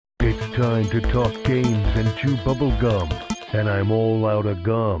Time to talk games and chew bubble gum, and I'm all out of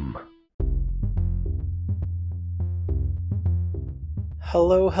gum.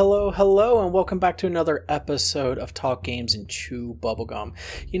 Hello, hello, hello, and welcome back to another episode of Talk Games and Chew Bubblegum.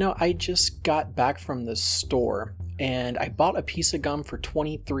 You know, I just got back from the store, and I bought a piece of gum for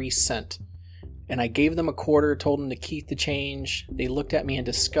 23 cents. And I gave them a quarter, told them to keep the change. They looked at me in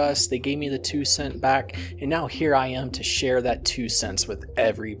disgust. They gave me the 2 cents back. And now here I am to share that 2 cents with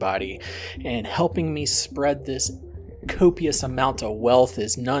everybody. And helping me spread this copious amount of wealth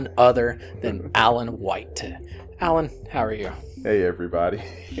is none other than Alan White. Alan, how are you? Hey everybody.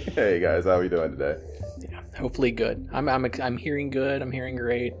 Hey guys, how are we doing today? Yeah, hopefully good. I'm hearing good. I'm hearing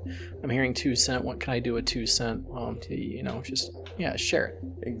great. I'm hearing 2 cents. What can I do with 2 cents? Share it.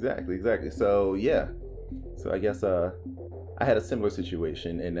 Exactly. So I guess I had a similar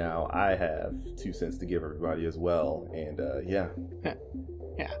situation, and now I have 2 cents to give everybody as well. And yeah.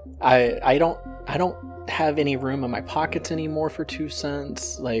 I don't have any room in my pockets anymore for 2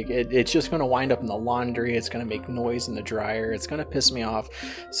 cents. Like it's just going to wind up in the laundry. It's going to make noise in the dryer. It's going to piss me off.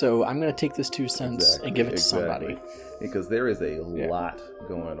 So I'm going to take this 2 cents and give it to somebody. Because there is a lot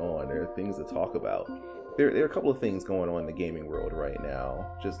going on. There are things to talk about. There are a couple of things going on in the gaming world right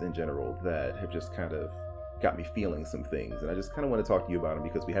now, just in general, that have just kind of got me feeling some things. And I just kind of want to talk to you about them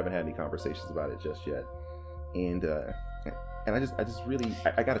because we haven't had any conversations about it just yet. And I just really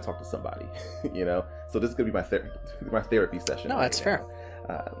got to talk to somebody, you know. So this is gonna be my therapy session. No, that's fair.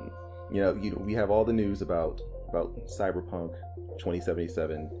 We have all the news about Cyberpunk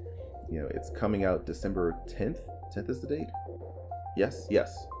 2077. You know, it's coming out December 10th. 10th is the date. Yes.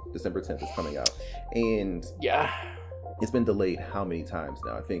 December 10th is coming out, and it's been delayed how many times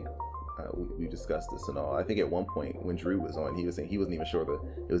now? I think we discussed this and all. I think at one point when Drew was on, he was saying he wasn't even sure that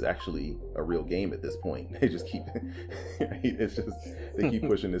it was actually a real game at this point. They just keep they keep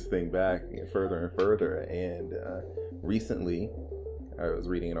pushing this thing back further and further. And recently, I was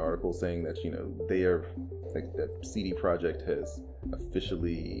reading an article saying that that CD Projekt has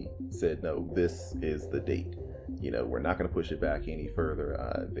officially said no, this is the date. You know, we're not going to push it back any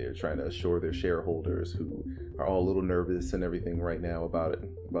further. They're trying to assure their shareholders, who are all a little nervous and everything right now about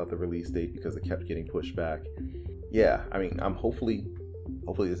the release date because it kept getting pushed back. Yeah, I mean, I'm hopefully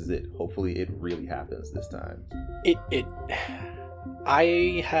this is it. Hopefully it really happens this time.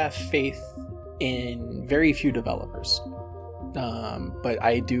 I have faith in very few developers, but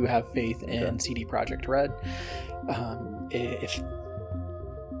I do have faith in CD Projekt Red.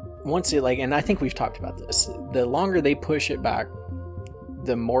 And I think we've talked about this, the longer they push it back,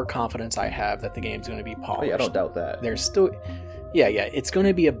 the more confidence I have that the game's going to be polished. Oh, yeah, I don't doubt that. There's still, it's going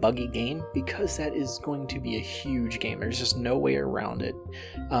to be a buggy game because that is going to be a huge game. There's just no way around it.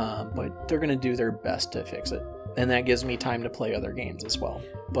 But they're going to do their best to fix it. And that gives me time to play other games as well.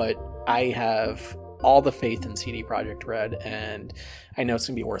 But I have all the faith in CD Projekt Red, and I know it's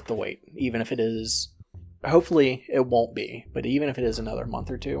going to be worth the wait, even if it is. Hopefully it won't be, but even if it is another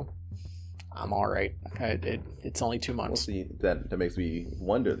month or two, I'm all right. It's only 2 months. Well, see, that makes me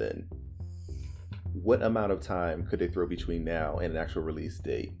wonder then, what amount of time could they throw between now and an actual release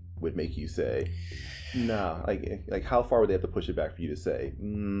date would make you say, nah, like how far would they have to push it back for you to say,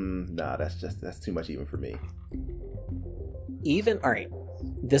 nah, that's too much even for me? All right,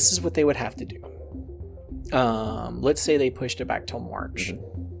 this is what they would have to do. Let's say they pushed it back till March. Mm-hmm.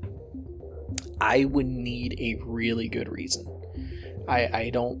 I would need a really good reason.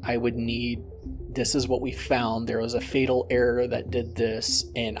 I would need, this is what we found. There was a fatal error that did this.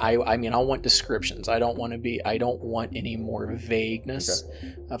 And I want descriptions. I don't want any more vagueness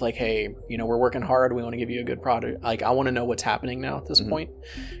of like, hey, we're working hard. We want to give you a good product. Like, I want to know what's happening now at this point.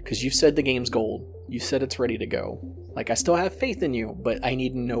 Because you've said the game's gold. You said it's ready to go. Like, I still have faith in you, but I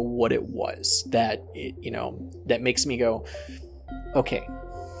need to know what it was that makes me go, okay.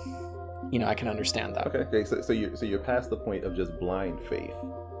 I can understand that. Okay. So you're past the point of just blind faith.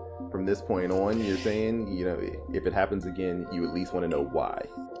 From this point on, you're saying, if it happens again, you at least want to know why.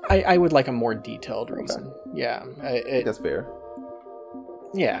 I would like a more detailed reason. Okay. Yeah. That's fair.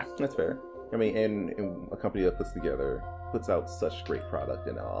 Yeah. That's fair. I mean, and a company that puts out such great product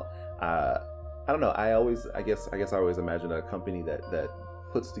and all. I don't know. I guess I always imagine a company that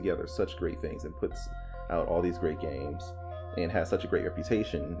puts together such great things and puts out all these great games and has such a great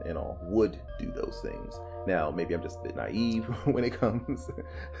reputation and all would do those things. Now, maybe I'm just a bit naive when it comes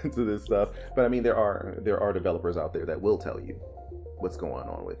to this stuff, but I mean, there are developers out there that will tell you what's going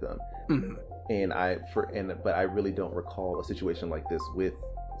on with them. Mm-hmm. But I really don't recall a situation like this with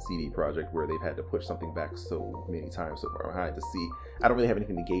CD Projekt where they've had to push something back so many times so far behind to see. I don't really have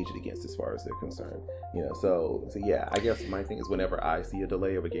anything to gauge it against as far as they're concerned. So yeah, I guess my thing is whenever I see a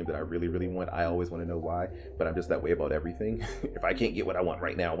delay of a game that I really, really want, I always want to know why. But I'm just that way about everything. If I can't get what I want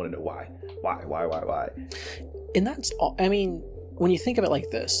right now, I want to know why. Why? And that's all. I mean, when you think of it like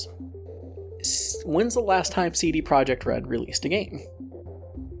this, when's the last time CD Projekt Red released a game?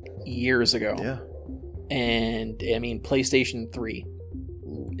 Years ago. Yeah. And I mean, PlayStation 3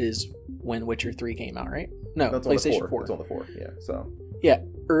 is when Witcher 3 came out, right? No, PlayStation 4. It's on the 4. Yeah. So. Yeah,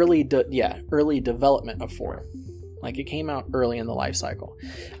 early development of 4. Like it came out early in the life cycle.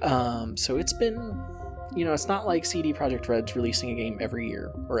 So it's been, it's not like CD Projekt Red's releasing a game every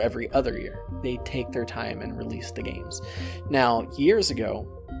year or every other year. They take their time and release the games. Now, years ago,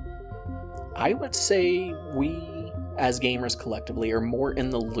 I would say we as gamers collectively are more in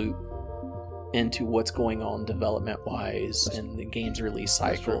the loop into what's going on development-wise and the game's release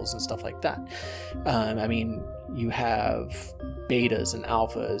cycles and stuff like that. I mean, you have betas and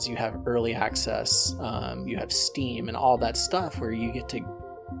alphas, you have early access, you have Steam and all that stuff where you get to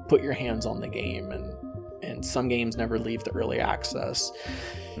put your hands on the game, and some games never leave the early access.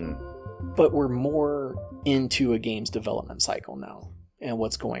 But we're more into a game's development cycle now and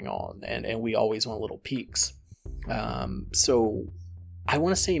what's going on, and we always want little peaks. So I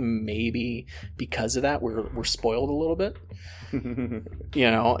want to say maybe because of that we're spoiled a little bit, and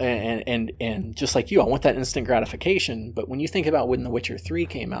just like you, I want that instant gratification. But when you think about when The Witcher 3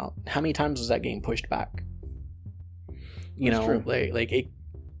 came out, how many times was that game pushed back? We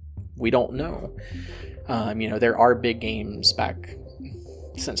don't know. There are big games back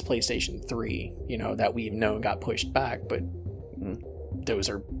since PlayStation 3, that we've known got pushed back, but those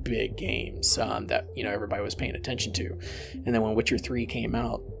are big games that everybody was paying attention to. And then when Witcher 3 came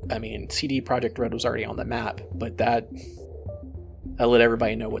out, I mean, CD Projekt Red was already on the map, but that let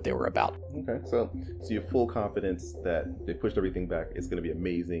everybody know what they were about. Okay, so you have full confidence that they pushed everything back. It's going to be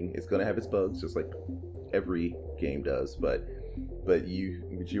amazing. It's going to have its bugs, just like every game does, but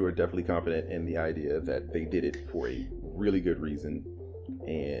you are definitely confident in the idea that they did it for a really good reason,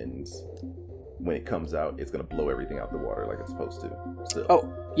 and when it comes out, it's going to blow everything out the water like it's supposed to. Still,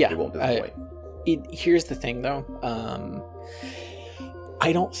 it won't disappoint. Here's the thing, though.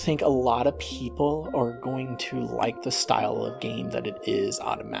 I don't think a lot of people are going to like the style of game that it is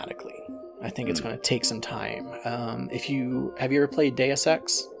automatically. I think it's going to take some time. Have you ever played Deus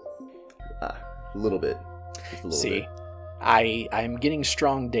Ex? A little bit. Just a little bit. I'm getting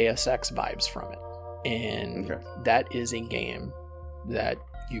strong Deus Ex vibes from it, and that is a game that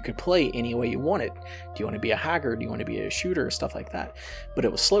you could play any way you wanted. Do you want to be a hacker? Do you want to be a shooter? Stuff like that. But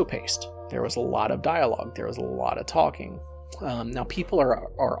it was slow paced. There was a lot of dialogue. There was a lot of talking. Now people are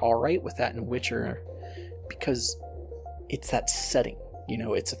all right with that in Witcher because it's that setting.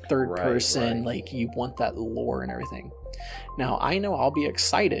 It's a third person. Like, you want that lore and everything. Now I know I'll be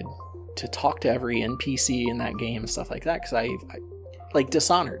excited to talk to every NPC in that game and stuff like that, because I like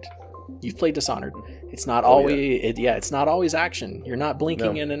Dishonored. You've played Dishonored. It's not it's not always action. You're not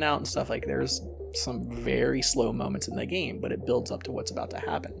blinking in and out and stuff. Like, there's some very slow moments in the game, but it builds up to what's about to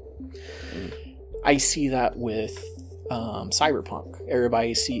happen. I see that with Cyberpunk.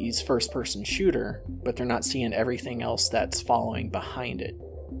 Everybody sees first-person shooter, but they're not seeing everything else that's following behind it.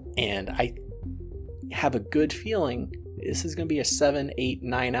 And I have a good feeling this is going to be a 7, 8,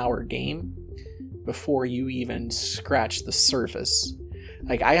 9 hour game before you even scratch the surface.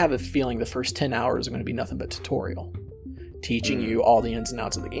 Like, I have a feeling the first 10 hours are going to be nothing but tutorial, teaching you all the ins and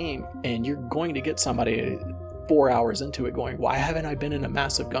outs of the game, and you're going to get somebody 4 hours into it going, why haven't I been in a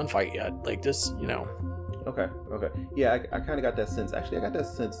massive gunfight yet? Like this, Okay. Yeah, I kind of got that sense. Actually, I got that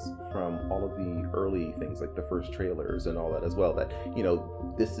sense from all of the early things, like the first trailers and all that as well, that,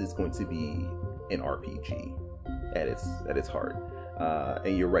 this is going to be an RPG at its heart.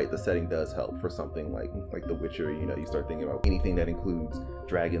 And you're right, the setting does help for something like The Witcher. You start thinking about anything that includes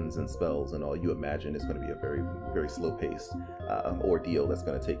dragons and spells and all, you imagine it's going to be a very, very slow-paced ordeal that's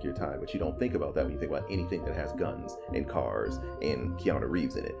going to take your time. But you don't think about that when you think about anything that has guns and cars and Keanu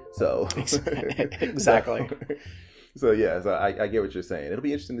Reeves in it. So exactly. So I get what you're saying. It'll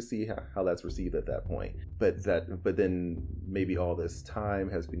be interesting to see how that's received at that point. But then maybe all this time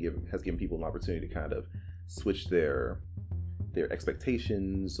has given people an opportunity to kind of switch their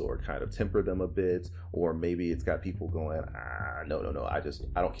expectations or kind of temper them a bit, or maybe it's got people going, no, I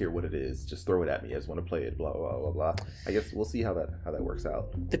don't care what it is, just throw it at me, I just want to play it, blah blah blah blah. I guess we'll see how that works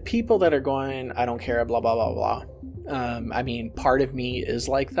out. The people that are going, I don't care, blah blah blah blah, I mean, part of me is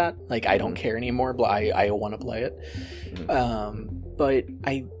like that, like, I don't care anymore, but I want to play it. But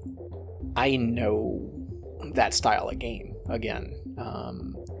I know that style of game again.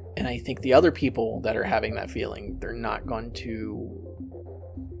 And I think the other people that are having that feeling, they're not going to...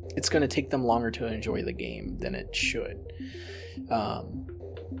 It's going to take them longer to enjoy the game than it should.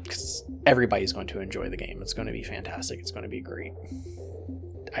 Because everybody's going to enjoy the game. It's going to be fantastic. It's going to be great.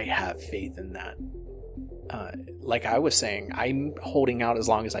 I have faith in that. Like I was saying, I'm holding out as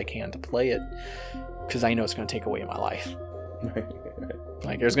long as I can to play it because I know it's going to take away my life.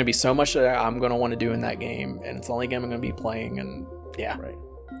 Like there's going to be so much that I'm going to want to do in that game, and it's the only game I'm going to be playing. And yeah,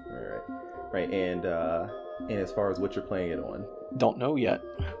 right. And as far as what you're playing it on, don't know yet.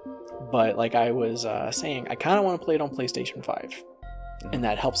 But like I was saying, I kind of want to play it on PlayStation 5, and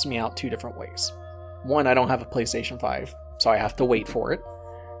that helps me out two different ways. One, I don't have a PlayStation 5, so I have to wait for it.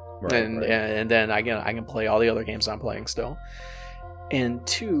 And then I can play all the other games I'm playing still. And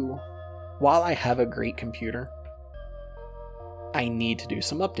two, while I have a great computer, I need to do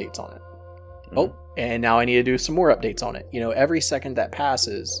some updates on it. Oh, and now I need to do some more updates on it. You know, every second that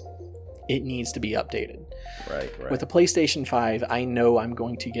passes, it needs to be updated. Right. With the PlayStation 5, I know I'm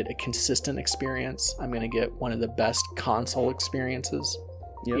going to get a consistent experience. I'm going to get one of the best console experiences.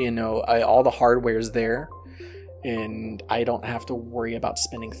 Yep. You know, all the hardware's there. And I don't have to worry about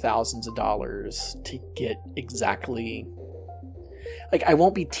spending thousands of dollars to get exactly... Like, I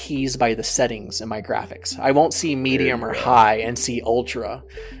won't be teased by the settings in my graphics. I won't see medium or high and see ultra.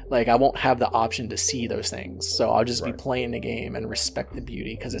 Like, I won't have the option to see those things. So I'll just be playing the game and respect the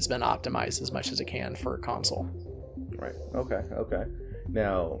beauty because it's been optimized as much as it can for a console. Right. Okay.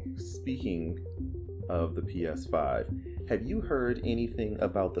 Now, speaking of the PS5, have you heard anything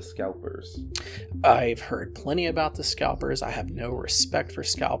about the scalpers? I've heard plenty about the scalpers. I have no respect for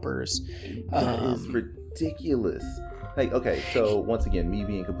scalpers. That is ridiculous. Like, okay, so once again, me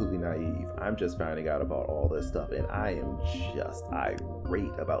being completely naive, I'm just finding out about all this stuff, and I am just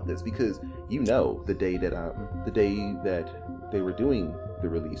irate about this because, you know, the day that they were doing the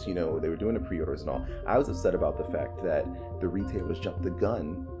release, you know, they were doing the pre-orders and all, I was upset about the fact that the retailers jumped the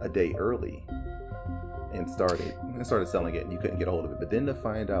gun a day early and started selling it, and you couldn't get a hold of it. But then to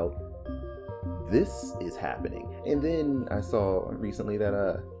find out this is happening, and then I saw recently that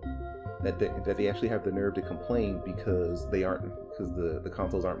they actually have the nerve to complain because the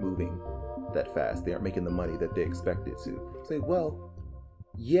consoles aren't moving that fast. They aren't making the money that they expected to. Say, well,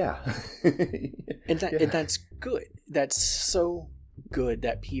 yeah. And that's good. That's so good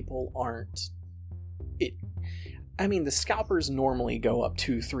that people aren't. I mean, the scalpers normally go up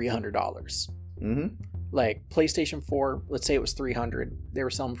to $300. Mm-hmm. Like PlayStation 4, let's say it was $300. They were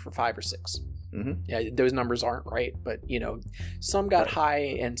selling for $5 or $6. Mm-hmm. Yeah, those numbers aren't right, but you know, some got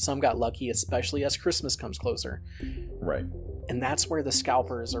high and some got lucky, especially as Christmas comes closer. Right. And that's where the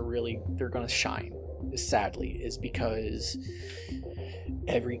scalpers are they're going to shine. Sadly, is because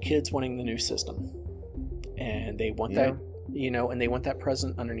every kid's wanting the new system, and they want that, you know, and they want that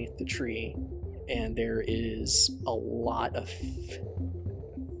present underneath the tree. And there is a lot of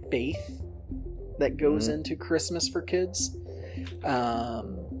faith that goes into Christmas for kids.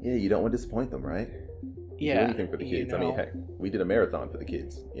 Yeah, you don't want to disappoint them, right? Yeah. Do anything for the kids. You know, I mean, heck, we did a marathon for the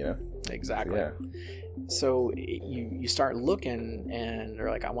kids, you know? Exactly. Yeah. So you start looking and they're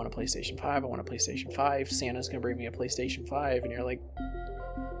like, I want a PlayStation 5. I want a PlayStation 5. Santa's going to bring me a PlayStation 5. And you're like,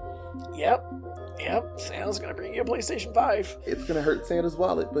 yep. Santa's going to bring you a PlayStation 5. It's going to hurt Santa's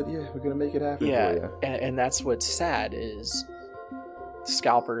wallet, but yeah, we're going to make it happen for you. And that's what's sad is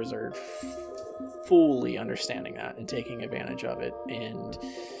scalpers are fully understanding that and taking advantage of it, and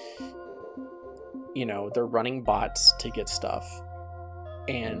you know, they're running bots to get stuff,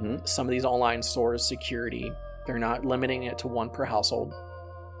 and some of these online stores security, they're not limiting it to one per household.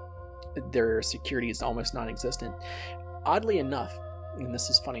 Their security is almost non-existent. Oddly enough, and this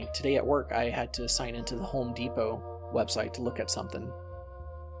is funny, today at work I had to sign into the Home Depot website to look at something,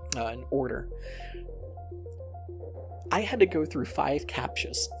 an order. I had to go through 5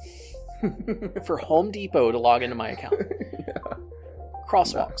 CAPTCHAs for Home Depot to log into my account.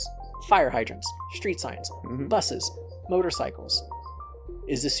 Crosswalks, fire hydrants, street signs, buses, motorcycles.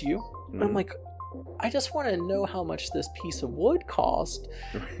 Is this you? And I'm like, I just want to know how much this piece of wood cost.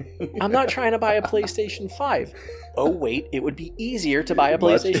 I'm not trying to buy a PlayStation 5. Oh wait, it would be easier to buy a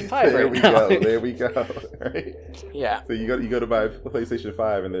PlayStation 5 right now. There we go. Right? Yeah. So you go to buy a PlayStation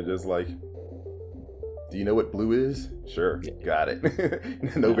 5 and they're just like, do you know what blue is? Sure, got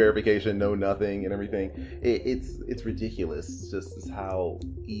it. No verification, no nothing, and everything. It's ridiculous. It's just how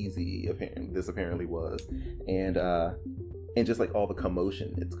easy this apparently was, and just like all the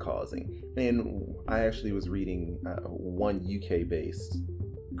commotion it's causing. And I actually was reading one UK-based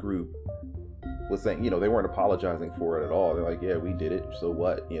group was saying, they weren't apologizing for it at all. They're like, yeah, we did it, so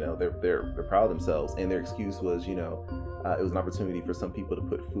what? They're proud of themselves, and their excuse was, it was an opportunity for some people to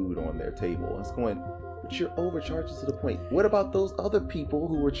put food on their table. It's going, but you're overcharging to the point. What about those other people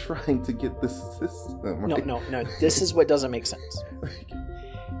who were trying to get this system? Right? No. This is what doesn't make sense.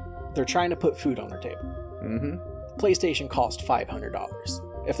 They're trying to put food on their table. Mm-hmm. PlayStation cost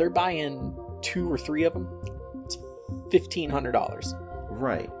 $500. If they're buying 2 or 3 of them, it's $1,500.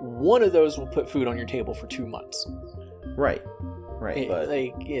 Right. One of those will put food on your table for 2 months. Right. But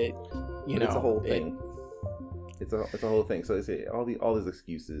it's a whole thing. It's a whole thing. So it's all these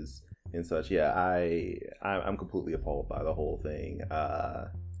excuses and such. Yeah, I'm completely appalled by the whole thing.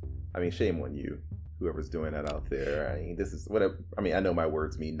 Shame on you, whoever's doing that out there. This is whatever. I know my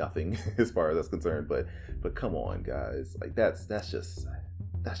words mean nothing as far as that's concerned, but come on, guys. Like that's just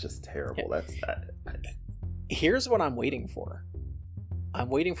terrible. Yeah. Here's what I'm waiting for. I'm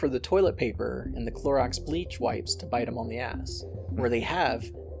waiting for the toilet paper and the Clorox bleach wipes to bite them on the ass, where they have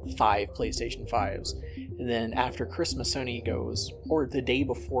 5 PlayStation 5s. And then after Christmas, Sony goes, or the day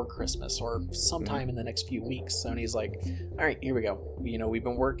before Christmas, or sometime in the next few weeks, Sony's like, all right, here we go. We've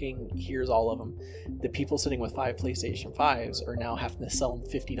been working. Here's all of them. The people sitting with 5 PlayStation 5s are now having to sell them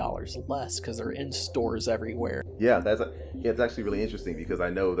 $50 less because they're in stores everywhere. Yeah, it's actually really interesting because I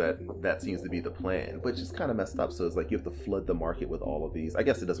know that seems to be the plan, but it's just kind of messed up. So it's like you have to flood the market with all of these. I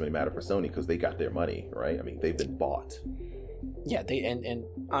guess it doesn't really matter for Sony because they got their money, right? They've been bought. Yeah, and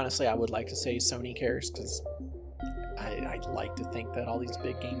honestly, I would like to say Sony cares because I'd like to think that all these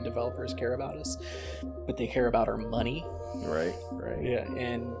big game developers care about us, but they care about our money. Right. Yeah,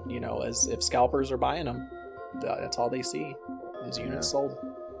 and as if scalpers are buying them, that's all they see is units sold.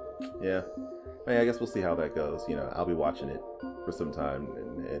 Yeah, I guess we'll see how that goes. I'll be watching it for some time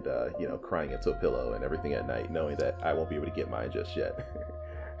and crying into a pillow and everything at night, knowing that I won't be able to get mine just yet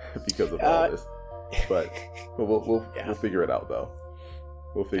because of all this. But we'll figure it out, though.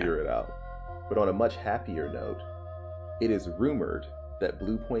 We'll figure it out. But on a much happier note, it is rumored that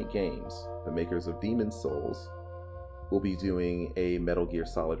Blue Point Games, the makers of Demon's Souls, will be doing a Metal Gear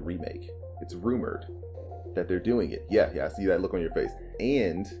Solid remake. It's rumored that they're doing it. Yeah, I see that look on your face.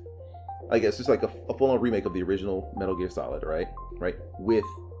 And I guess just like a full-on remake of the original Metal Gear Solid, right? With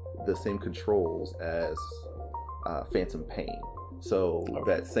the same controls as Phantom Pain. So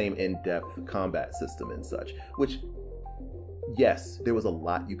that same in-depth combat system and such, which, yes, there was a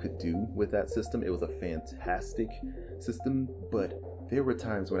lot you could do with that system. It was a fantastic system, but there were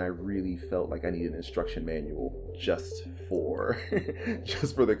times when I really felt like I needed an instruction manual just for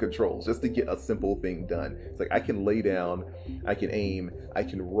the controls, just to get a simple thing done. It's like I can lay down, I can aim, I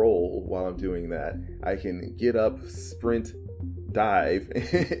can roll while I'm doing that. I can get up, sprint, dive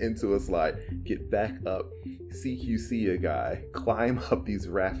into a slide, get back up, CQC a guy, climb up these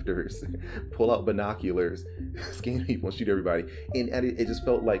rafters, pull out binoculars, scan people and shoot everybody. And it just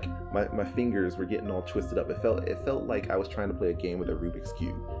felt like my fingers were getting all twisted up. It felt like I was trying to play a game with a Rubik's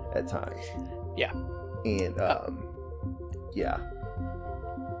Cube at times. Yeah. And yeah.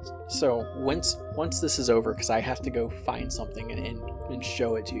 So once this is over, because I have to go find something and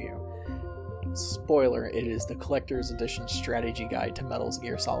show it to you. Spoiler, it is the Collector's Edition Strategy Guide to Metal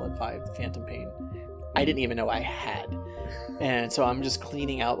Gear Solid 5 The Phantom Pain. I didn't even know I had. And so I'm just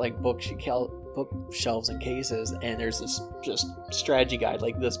cleaning out like bookshelves and cases, and there's this just strategy guide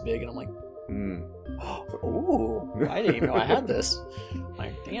like this big, and I'm like, oh, I didn't even know I had this. I'm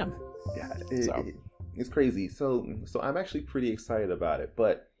like, damn. Yeah, it's crazy. So I'm actually pretty excited about it,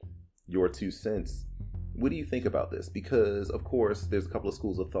 but your 2 cents. What do you think about this? Because, of course, there's a couple of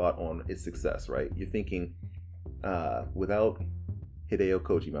schools of thought on its success, right? You're thinking, without Hideo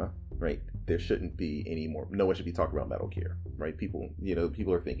Kojima, right, there shouldn't be any more. No one should be talking about Metal Gear, right? People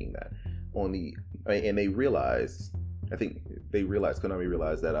are thinking that. And they realized, Konami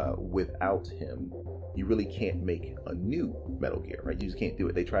realized that without him, you really can't make a new Metal Gear, right? You just can't do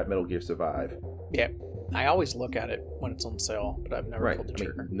it. They tried Metal Gear Survive. Yeah, I always look at it when it's on sale, but I've never pulled the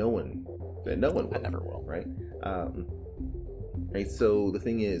trigger. No one will. I never will. Right? Right. So the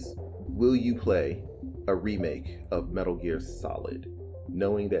thing is, will you play a remake of Metal Gear Solid,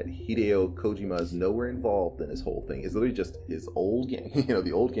 knowing that Hideo Kojima is nowhere involved in this whole thing? It's literally just his old game,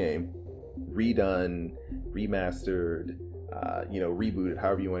 the old game, redone, remastered, rebooted,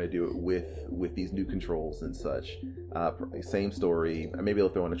 however you want to do it, with these new controls and such. Same story. Maybe they'll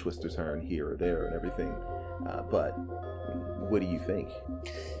throw in a twist or turn here or there and everything. But what do you think?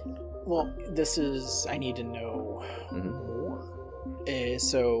 Well, I need to know more.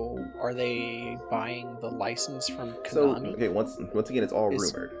 So, are they buying the license from Konami? So, okay, once again, it's all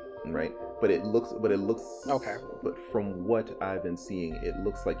rumored, right? but it looks Okay. But from what I've been seeing, it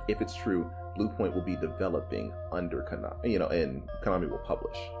looks like if it's true, Bluepoint will be developing under Konami, and Konami will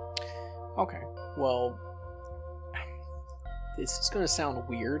publish. Okay. Well, this is going to sound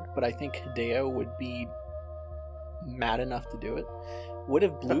weird, but I think Hideo would be mad enough to do it. What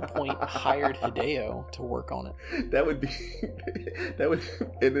if Bluepoint hired Hideo to work on it? That would be and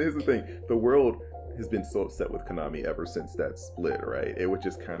here's the thing, the world has been so upset with Konami ever since that split, right? It would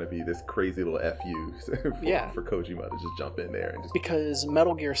just kind of be this crazy little FU for Kojima to just jump in there and just... Because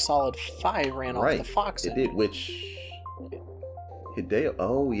Metal Gear Solid 5 ran off the Fox engine. It did, which Hideo,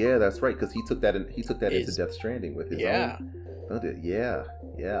 oh yeah, that's right, because he took that into Death Stranding with his own.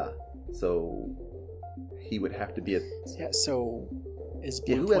 Yeah. So he would have to be so is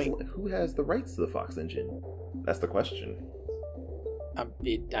Bluepoint... who has the rights to the Fox engine? That's the question.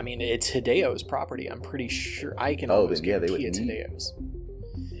 It's Hideo's property. I'm pretty sure. I can almost guarantee it's Hideo's.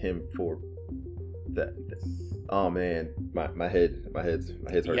 Him for that. Oh man, my head's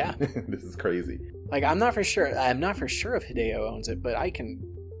hurting. Yeah. This is crazy. Like, I'm not for sure if Hideo owns it, but I think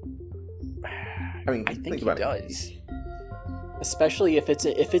he does. Especially if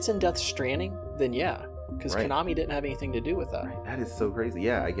it's in Death Stranding, then yeah, because Konami didn't have anything to do with that. Right. That is so crazy.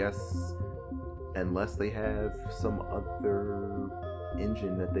 Yeah, I guess unless they have some other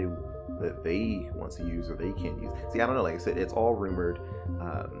engine that they want to use or they can't use. See, I don't know. Like I said, it's all rumored.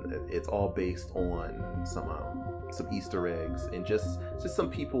 It's all based on some Easter eggs and just some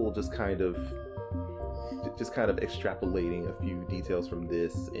people just kind of extrapolating a few details from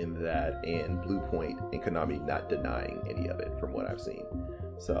this and that, and Bluepoint and Konami not denying any of it from what I've seen.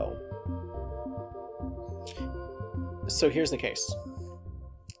 So here's the case.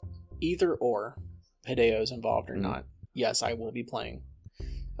 Either or, Hideo's involved or not, yes, I will be playing.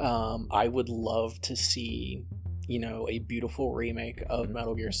 I would love to see, a beautiful remake of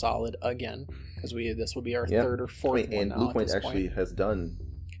Metal Gear Solid again, because this will be our third or fourth one. And Bluepoint actually has done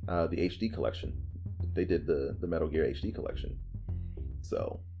the HD collection. They did the Metal Gear HD collection,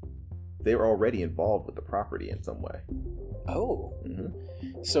 so they were already involved with the property in some way. Oh,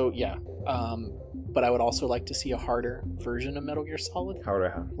 so yeah. But I would also like to see a harder version of Metal Gear Solid.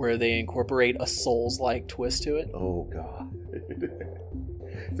 Harder? Where they incorporate a Souls-like twist to it. Oh, God.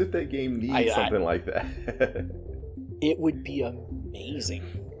 As if that game needs something like that. It would be amazing.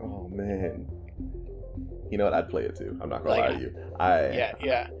 Oh, man. You know what? I'd play it, too. I'm not going to lie to you.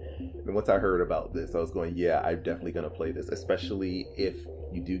 Yeah. And once I heard about this, I was going, yeah, I'm definitely going to play this, especially if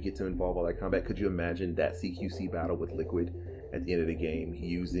you do get to involve all that combat. Could you imagine that CQC battle with Liquid at the end of the game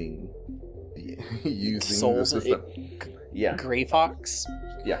using Souls, Gray Fox,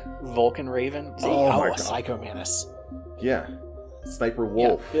 Vulcan Raven, Psycho Manus, Sniper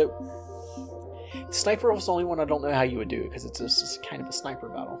Wolf. Sniper Wolf's the only one I don't know how you would do it, because it's just kind of a sniper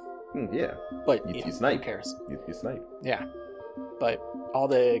battle. But you snipe. Who cares? You snipe. Yeah, but all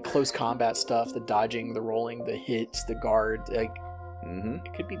the close combat stuff, the dodging, the rolling, the hits, the guard, it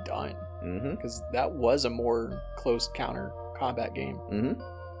could be done, because that was a more close counter combat game.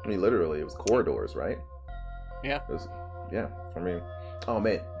 I mean, literally, it was corridors, right? Yeah. I mean, oh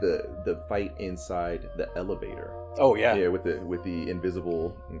man, the fight inside the elevator. Oh yeah. Yeah, with the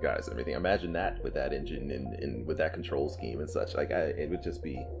invisible guys and everything. Imagine that with that engine and with that control scheme and such. Like, it would just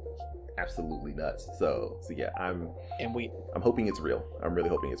be absolutely nuts. So yeah, I'm hoping it's real. I'm really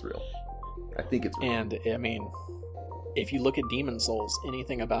hoping it's real. I think it's real. And I mean, if you look at Demon Souls,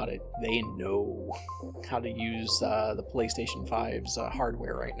 anything about it, they know how to use the PlayStation 5's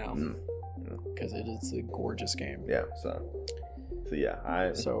hardware right now, because it is a gorgeous game. Yeah. So yeah,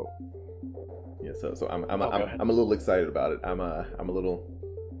 I'm a little excited about it. I'm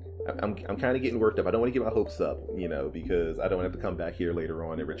kind of getting worked up. I don't want to get my hopes up, because I don't want to have to come back here later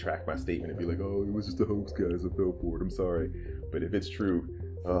on and retract my statement and be like, oh, it was just a hoax, guys. I fell for it. I'm sorry. But if it's true,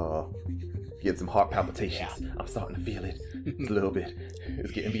 get some heart palpitations. Yeah. I'm starting to feel it a little bit.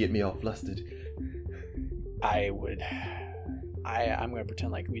 It's getting me all flustered. I'm going to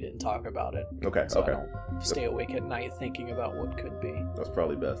pretend like we didn't talk about it. Okay. So I don't stay awake at night thinking about what could be. That's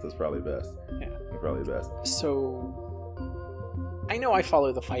probably best. Yeah. That's probably best. So I know I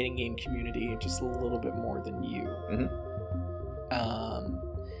follow the fighting game community just a little bit more than you.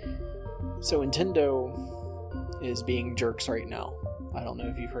 So Nintendo is being jerks right now. I don't know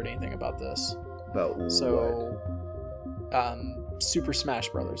if you've heard anything about this. About what? Super Smash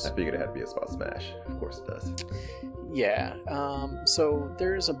Brothers. I figured it had to be about Smash. Of course it does. Yeah. So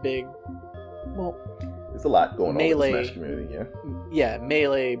there's a big, there's a lot going on in the Smash community. Yeah.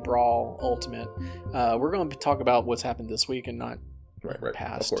 Melee, Brawl, Ultimate. We're going to talk about what's happened this week and not right.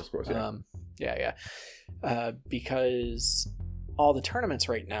 past. Of course. Yeah. Because all the tournaments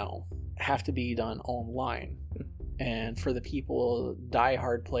right now have to be done online. And for the people,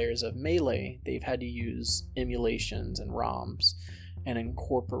 diehard players of Melee, they've had to use emulations and ROMs and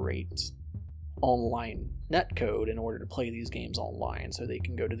incorporate online netcode in order to play these games online so they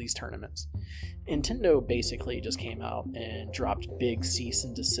can go to these tournaments. Nintendo basically just came out and dropped big cease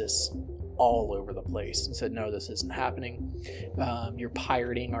and desists all over the place and said, no, this isn't happening. You're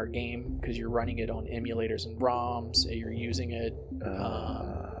pirating our game because you're running it on emulators and ROMs. You're using it,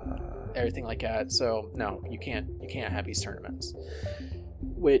 everything like that. So no, you can't have these tournaments.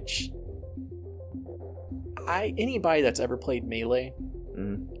 Which anybody that's ever played Melee,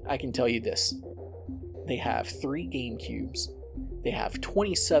 I can tell you this: they have 3 GameCubes. They have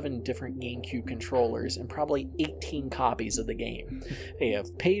 27 different GameCube controllers and probably 18 copies of the game. They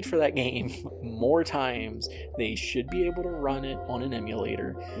have paid for that game more times. They should be able to run it on an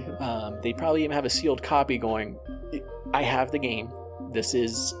emulator. They probably even have a sealed copy going, I have the game. This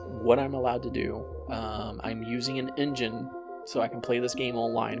is what I'm allowed to do. I'm using an engine so I can play this game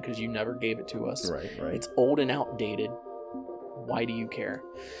online because you never gave it to us. Right. It's old and outdated. Why do you care?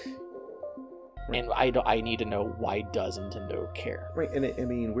 And I need to know, why does Nintendo care? Right, and I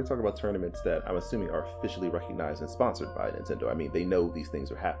mean, we're talking about tournaments that I'm assuming are officially recognized and sponsored by Nintendo. I mean, they know these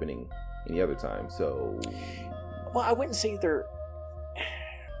things are happening any other time, so... Well, I wouldn't say they're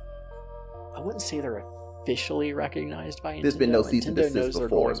officially recognized by Nintendo. There's been no cease and Nintendo desist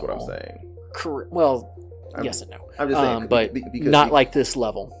before, is what I'm saying. Correct. Well, yes and no. I'm just saying, but not like this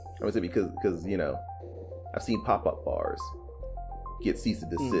level. I would say because you know, I've seen pop-up bars get cease and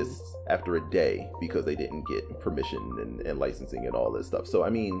desists after a day because they didn't get permission and licensing and all this stuff. So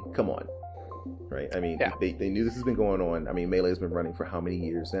I mean, come on, right? I mean, they knew this has been going on. I mean, Melee's been running for how many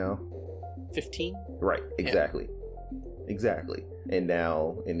years now? 15. Right. Exactly. And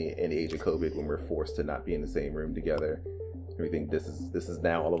now in the age of COVID, when we're forced to not be in the same room together, we think this is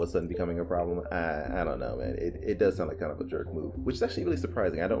now all of a sudden becoming a problem. I don't know, man. It does sound like kind of a jerk move, which is actually really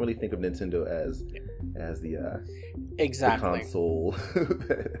surprising. I don't really think of Nintendo as the console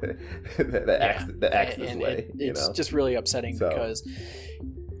that acts this way. It's just really upsetting because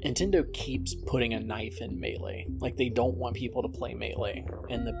Nintendo keeps putting a knife in Melee. Like, they don't want people to play Melee,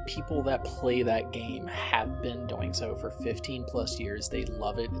 and the people that play that game have been doing so for 15 plus years. They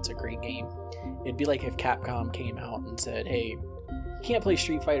love it. It's a great game. It'd be like if Capcom came out and said, hey, you can't play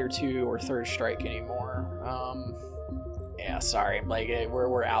Street Fighter 2 or Third Strike anymore. Yeah, sorry. Like,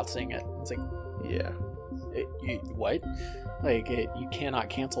 we're outing it. It's like, yeah. What? Like, you cannot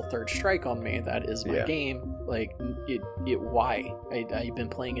cancel Third Strike on me. That is my game. Like, why? I've been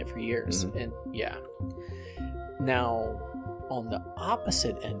playing it for years. And yeah. Now, on the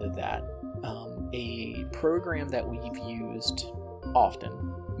opposite end of that, a program that we've used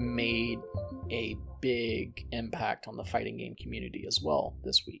often made a big impact on the fighting game community as well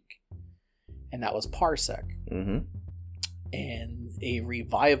this week. And that was Parsec. And a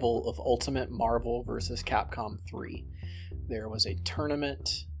revival of Ultimate Marvel vs. Capcom 3. There was a tournament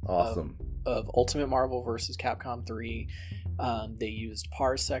of Ultimate Marvel vs. Capcom 3. They used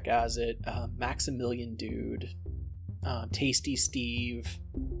Parsec as it. Maximilian Dude, Tasty Steve.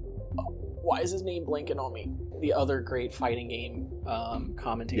 Why is his name blanking on me? The other great fighting game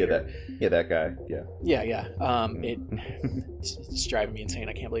commentator. That guy. Yeah. It's driving me insane.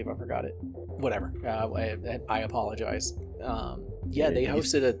 I can't believe I forgot it. Whatever. I apologize. They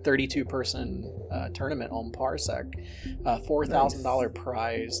hosted a 32-person tournament on Parsec, $4,000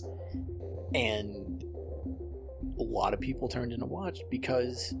 prize, and a lot of people turned in to watch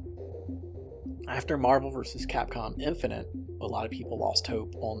because after Marvel vs. Capcom Infinite, a lot of people lost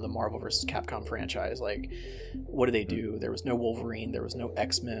hope on the Marvel vs. Capcom franchise. Like, what did they do? There was no Wolverine, there was no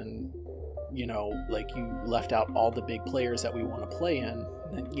X-Men. You know, like, you left out all the big players that we want to play in,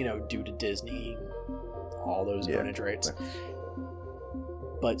 and, you know, due to Disney, all those bonus rights.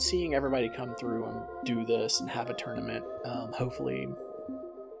 But seeing everybody come through and do this and have a tournament, hopefully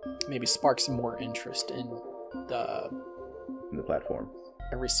maybe spark some more interest in the platform.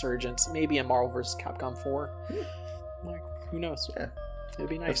 A resurgence, maybe in Marvel vs. Capcom 4. Like, who knows? Yeah. It'd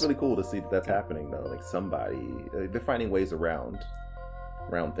be nice. It's really cool to see that's happening, though. Like, they're finding ways around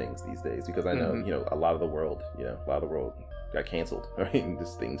things these days, because I know, you know, a lot of the world got canceled. I mean,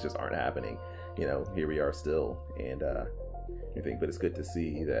 things just aren't happening. You know, here we are still, and everything. But it's good to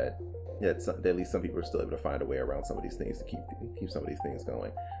see that at least some people are still able to find a way around some of these things to keep some of these things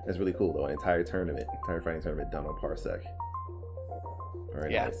going. It's really cool, though. An entire fighting tournament done on Parsec.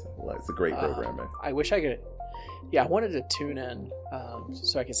 Very nice. Well, it's a great program, man. I wish I could. Yeah, I wanted to tune in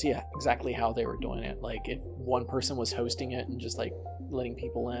so I could see exactly how they were doing it. Like, if one person was hosting it and just like letting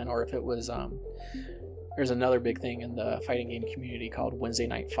people in, or if it was there's another big thing in the fighting game community called Wednesday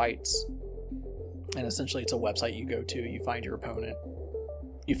Night Fights. And essentially it's a website you go to, you find your opponent,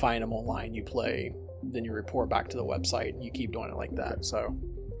 you find them online, you play, then you report back to the website, and you keep doing it like that. So,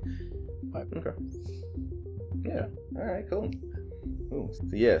 but, Okay. Yeah. All right. Cool. Cool. So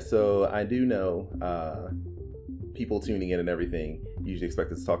yeah. So I do know people tuning in and everything usually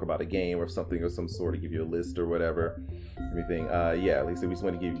expect us to talk about a game or something of some sort, to give you a list or whatever. Everything. Yeah. Like I said, we just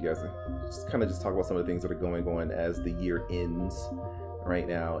want to give you guys just talk about some of the things that are going on as the year ends right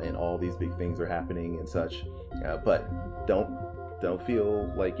now, and all these big things are happening and such. But don't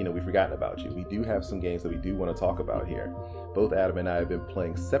feel like we've forgotten about you. We do have some games that we do want to talk about here. Both Adam and I have been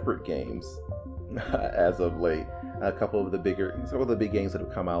playing separate games as of late. A couple of the big games that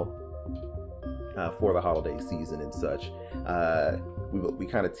have come out for the holiday season and such. We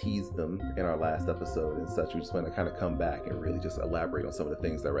kind of teased them in our last episode and such. We just want to kind of come back and really just elaborate on some of the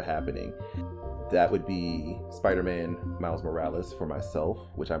things that were happening. That would be Spider-Man Miles Morales for myself,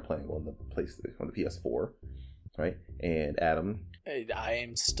 which I'm playing on the PS4, right? And Adam, I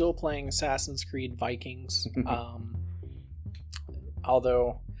am still playing Assassin's Creed Vikings.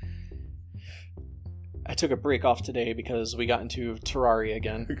 Although I took a break off today because we got into Terraria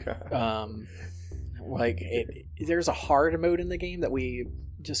again. There's a hard mode in the game that we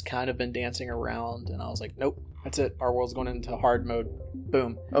just kind of been dancing around, and I was like, nope, that's it. Our world's going into hard mode.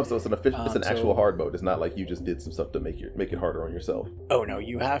 Boom. Oh, so it's an actual hard mode. It's not like you just did some stuff to make it harder on yourself. Oh no,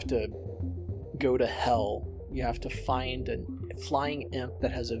 you have to go to hell. You have to find a flying imp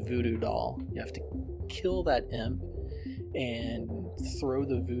that has a voodoo doll. You have to kill that imp and throw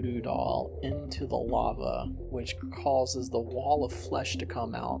the voodoo doll into the lava, which causes the wall of flesh to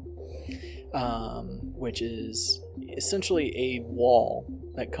come out, which is essentially a wall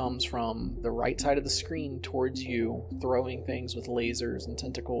that comes from the right side of the screen towards you, throwing things with lasers and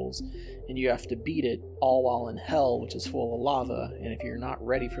tentacles, and you have to beat it all while in hell, which is full of lava. And if you're not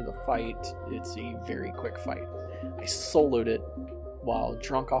ready for the fight, it's a very quick fight. I soloed it while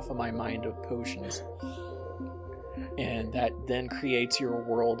drunk off of my mind of potions, and that then creates your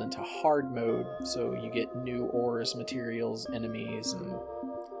world into hard mode, so you get new ores, materials, enemies, and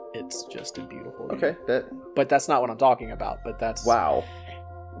it's just a beautiful game. Okay, but that's not what I'm talking about. But that's wow.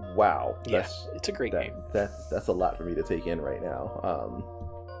 Yeah, it's a great game. That's a lot for me to take in right now.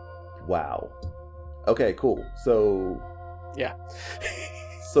 Wow. Okay, cool. So yeah.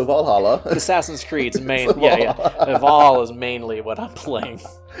 So Valhalla. Assassin's Creed's main. Valhalla is mainly what I'm playing.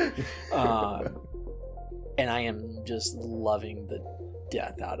 And I am just loving the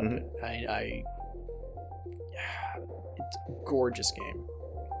death out of it. It's a gorgeous game.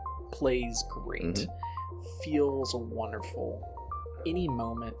 Plays great. Feels wonderful. Any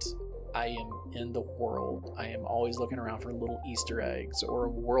moment I am in the world, I am always looking around for little Easter eggs or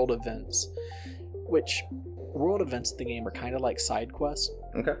world events, which world events in the game are kind of like side quests.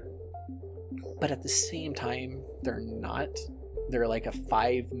 Okay. But at the same time, they're not. They're like a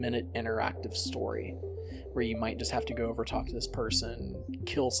 5-minute interactive story where you might just have to go over, talk to this person,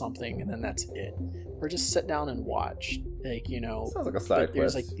 kill something, and then that's it. Or just sit down and watch. Sounds like a side quest.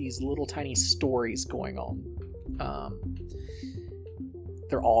 There's like these little tiny stories going on.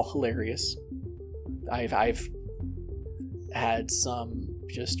 They're all hilarious. I've had some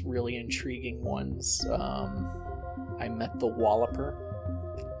just really intriguing ones. I met the Walloper,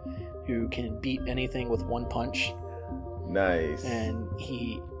 who can beat anything with one punch. Nice. And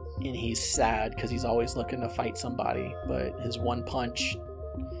he's sad because he's always looking to fight somebody, but his one punch,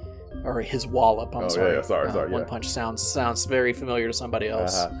 or his wallop, I'm sorry. One punch sounds very familiar to somebody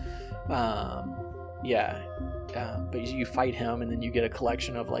else. But you fight him, and then you get a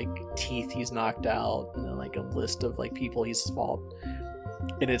collection of like teeth he's knocked out, and then like a list of like people he's fought,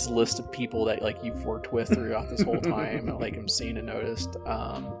 and it's a list of people that like you've worked with throughout this whole time, like I'm seen and noticed,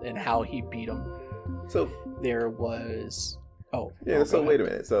 and how he beat him. So there was so wait a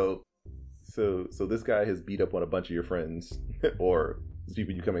minute. So this guy has beat up on a bunch of your friends or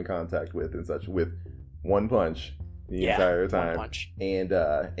people you come in contact with and such with one punch the entire time. One punch. And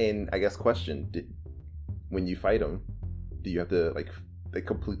I guess when you fight him, do you have to like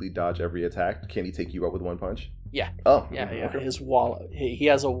completely dodge every attack? Can he take you out with one punch? Yeah. Oh. Yeah. Okay. His wallop. He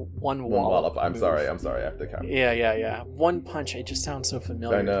has a one wallop. I'm sorry. I have to count. Yeah. One punch. It just sounds so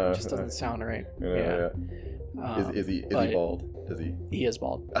familiar. I know. It just doesn't sound right. Yeah. Is he bald? Does he? He is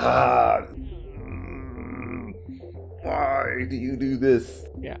bald. Why do you do this?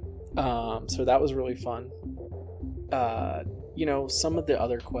 Yeah. So that was really fun. Some of the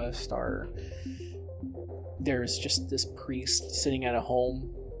other quests are, there's just this priest sitting at a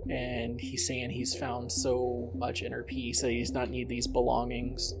home, and he's saying he's found so much inner peace that he does not need these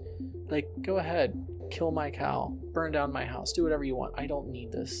belongings. Like, go ahead, kill my cow, burn down my house, do whatever you want. I don't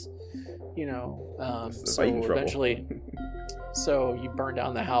need this, you know. So eventually, so you burn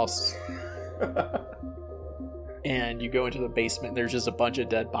down the house, and you go into the basement. There's just a bunch of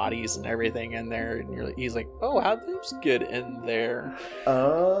dead bodies and everything in there, and he's like, "Oh, how'd those get in there?"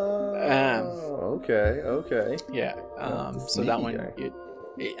 Okay. Yeah. So that one,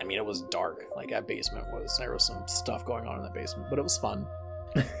 it was dark. Like that basement there was some stuff going on in the basement, but it was fun.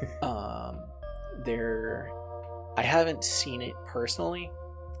 I haven't seen it personally,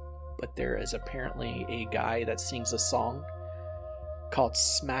 but there is apparently a guy that sings a song called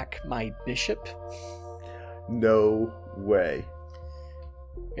 "Smack My Bishop." No way.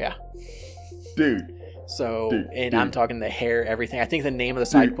 Yeah. Dude. So, I'm talking the hair, everything. I think the name of the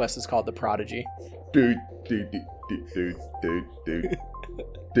side quest is called The Prodigy.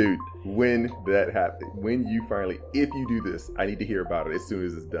 Dude, when that happens, when you finally, if you do this, I need to hear about it as soon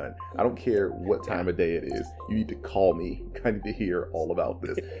as it's done. I don't care what time of day it is. You need to call me. I need to hear all about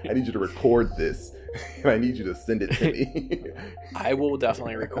this. I need you to record this, and I need you to send it to me. I will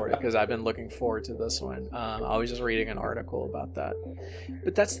definitely record it because I've been looking forward to this one. I was just reading an article about that.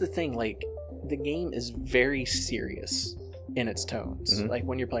 But that's the thing, like, the game is very serious in its tones. Mm-hmm. Like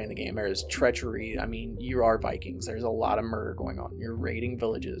when you're playing the game, there's treachery. I mean, you are Vikings. There's a lot of murder going on. You're raiding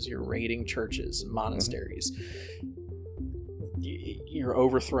villages. You're raiding churches, monasteries. You're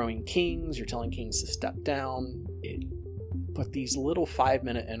overthrowing kings. You're telling kings to step down. But these little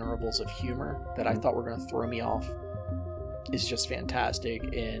 5-minute intervals of humor that I thought were going to throw me off is just fantastic,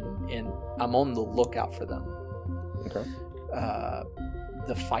 and I'm on the lookout for them. Okay.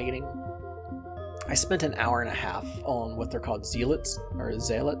 The fighting. I spent an hour and a half on what they're called zealots.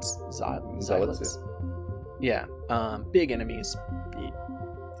 Yeah. Big enemies.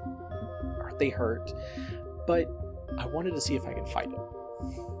 They hurt. But I wanted to see if I could fight it.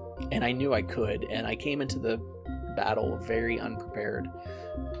 And I knew I could. And I came into the battle very unprepared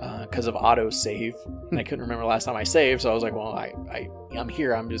because of auto save. And I couldn't remember the last time I saved. So I was like, well, I'm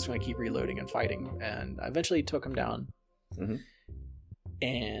here. I'm just going to keep reloading and fighting. And I eventually took him down. Mm-hmm.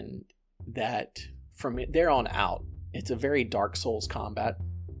 And that from there on out, it's a very Dark Souls combat,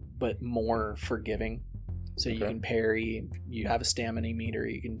 but more forgiving. So you can parry, you have a stamina meter,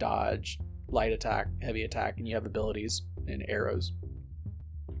 you can dodge, light attack, heavy attack, and you have abilities and arrows.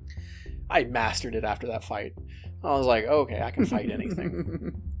 I mastered it after that fight. I was like, okay, I can fight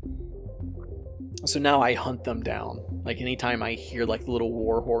anything. So now I hunt them down. Like anytime I hear like the little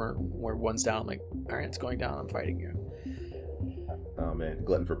war horn where one's down, I'm like, all right, it's going down, I'm fighting you. Oh man,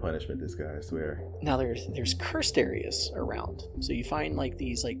 glutton for punishment, this guy, I swear. Now there's cursed areas around. So you find like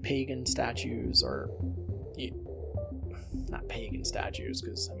these like pagan statues, or not pagan statues,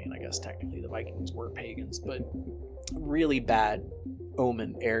 because I mean, I guess technically the Vikings were pagans, but really bad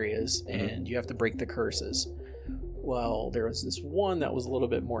omen areas, and you have to break the curses. Well, there was this one that was a little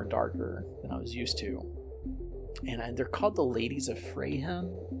bit more darker than I was used to. And they're called the Ladies of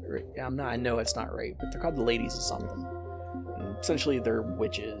Freyhem. I know it's not right, but they're called the Ladies of something. Essentially, they're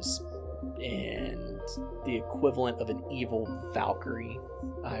witches and the equivalent of an evil Valkyrie.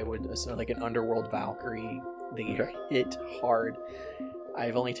 I would assume, like an underworld Valkyrie. They hit hard.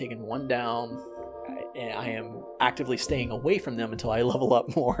 I've only taken one down, and I am actively staying away from them until I level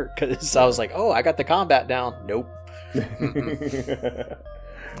up more, because I was like, oh, I got the combat down. Nope. Yeah.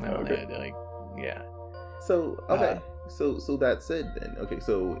 So, okay. So that said then, okay,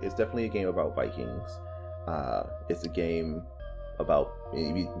 so it's definitely a game about Vikings. It's a game about,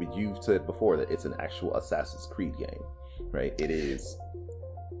 you've said before that it's an actual Assassin's Creed game, right? It is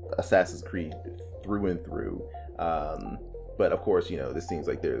Assassin's Creed through and through. But of course, this seems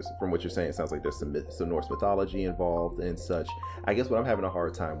like from what you're saying, it sounds like there's some Norse mythology involved and such. I guess what I'm having a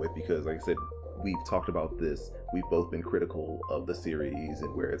hard time with, because like I said, we've talked about this, we've both been critical of the series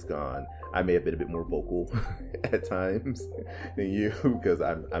and where it's gone. I may have been a bit more vocal at times than you, because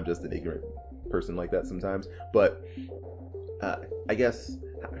I'm just an ignorant person like that sometimes. But I guess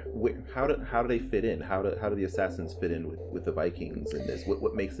how do they fit in? How do the assassins fit in with the Vikings in this?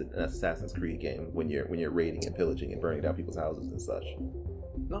 What makes it an Assassin's Creed game when you're raiding and pillaging and burning down people's houses and such?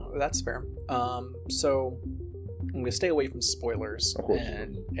 No, that's fair. So I'm going to stay away from spoilers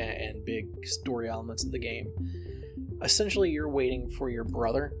and big story elements of the game. Essentially, you're waiting for your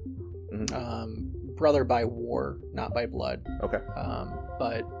brother. Mm-hmm. Brother by war, not by blood. Okay.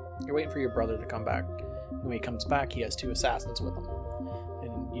 But you're waiting for your brother to come back. When he comes back, he has 2 assassins with him.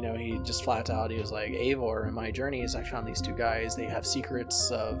 And, he just flat out, he was like, Eivor, in my journeys, I found these 2 guys. They have secrets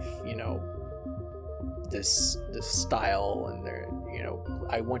of, this style, and they're,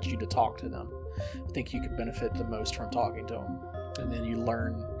 I want you to talk to them. I think you could benefit the most from talking to them. And then you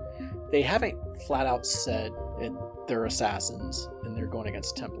learn They haven't flat out said they're assassins and they're going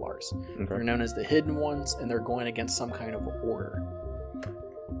against Templars. Okay. They're known as the Hidden Ones, and they're going against some kind of order.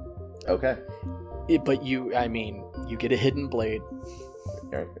 Okay. But you get a hidden blade.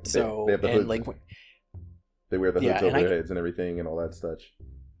 Right. So they have the and hoods. like They wear the hoods Yeah, over and their heads and everything and all that such.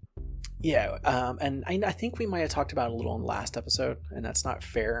 yeah, and I think we might have talked about it a little in the last episode, and that's not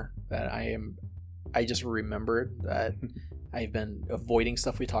fair. That I just remembered that I've been avoiding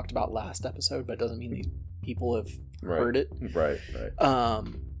stuff we talked about last episode, but it doesn't mean these people have heard it. Right.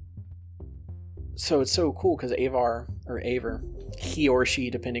 So it's so cool because Avar, he or she,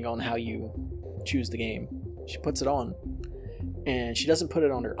 depending on how you choose the game, she puts it on, and she doesn't put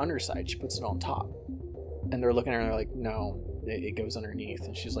it on her underside. She puts it on top, and they're looking at her like, no, it goes underneath,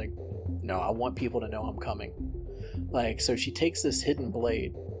 and she's like, no, I want people to know I'm coming. Like, so she takes this hidden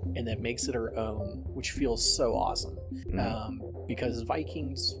blade and then makes it her own, which feels so awesome. Because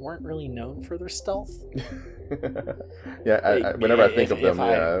Vikings weren't really known for their stealth. Yeah, whenever I think of them,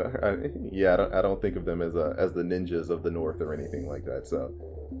 I don't think of them as the ninjas of the North or anything like that. So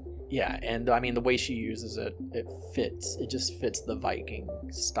yeah, and I mean the way she uses it, it just fits the Viking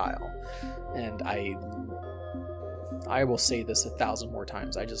style, and I will say this 1,000 more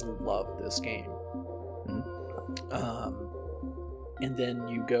times. I just love this game. And then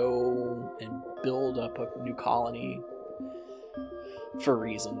you go and build up a new colony for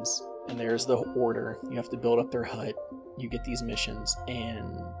reasons. And there's the Order. You have to build up their hut. You get these missions.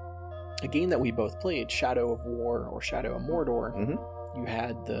 And a game that we both played, Shadow of War or Shadow of Mordor, you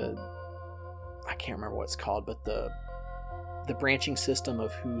had I can't remember what it's called, but the branching system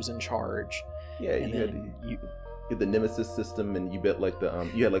of who's in charge. Yeah, and you had the Nemesis system, and you bet like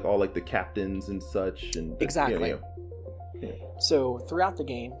you had like all like the captains and such, and exactly. Yeah. So throughout the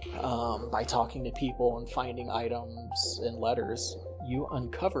game, by talking to people and finding items and letters, you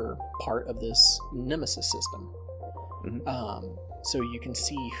uncover part of this Nemesis system. So you can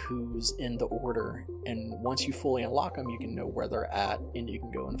see who's in the Order, and once you fully unlock them, you can know where they're at, and you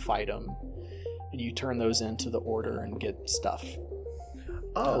can go and fight them, and you turn those into the Order and get stuff.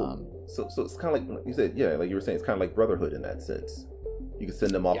 So it's kind of like you said, yeah, like you were saying, it's kind of like Brotherhood in that sense. You can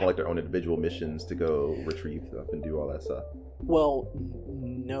send them off on like their own individual missions to go retrieve stuff and do all that stuff. Well,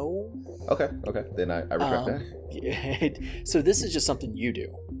 no. Okay. Then I retract that. So this is just something you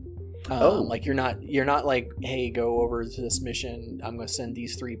do. Like you're not like, hey, go over to this mission. I'm going to send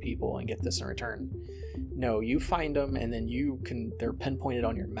these 3 people and get this in return. No, you find them, and then they're pinpointed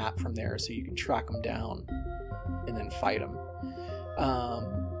on your map from there, so you can track them down and then fight them.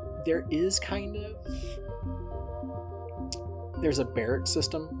 There is there's a barrack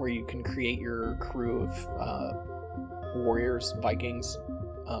system where you can create your crew of warriors, Vikings,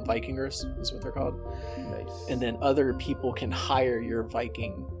 Vikingers is what they're called. Nice. And then other people can hire your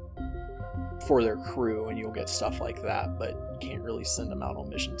Viking for their crew, and you'll get stuff like that, but you can't really send them out on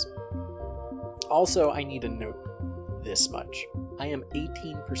missions. Also, I need to note this much. I am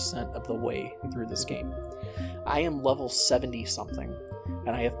 18% of the way through this game. I am level 70 something,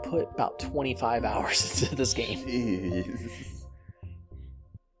 and I have put about 25 hours into this game. Jeez.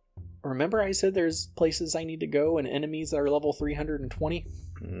 Remember I said there's places I need to go and enemies that are level 320?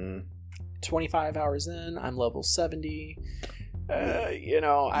 25 hours in, I'm level 70.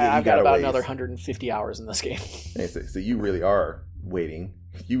 I've got about another 150 hours in this game. Hey, so you really are waiting.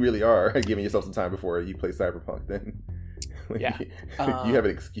 You really are giving yourself some time before you play Cyberpunk then. Yeah. You have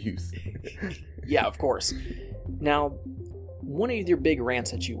an excuse. Yeah, of course. Now, one of your big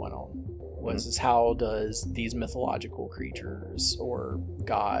rants that you went on is how does these mythological creatures or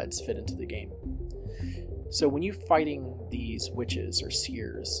gods fit into the game? So when you're fighting these witches or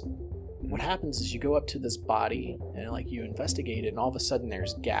seers, what happens is you go up to this body and like you investigate it, and all of a sudden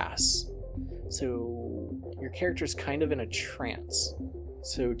there's gas. So your character's kind of in a trance.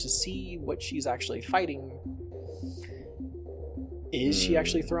 So to see what she's actually fighting, is she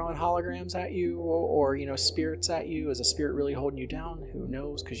actually throwing holograms at you or spirits at you? Is a spirit really holding you down? Who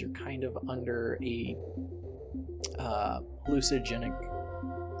knows? Because you're kind of under a hallucinogenic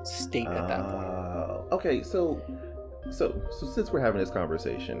state at that point. Okay, so since we're having this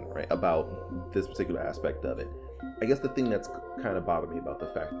conversation, right, about this particular aspect of it, I guess the thing that's kind of bothered me about the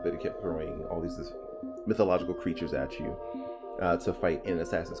fact that it kept throwing all these mythological creatures at you to fight in an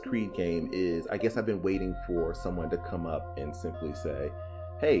Assassin's Creed game is, I guess I've been waiting for someone to come up and simply say,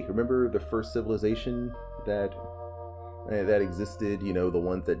 hey, remember the first civilization that existed, the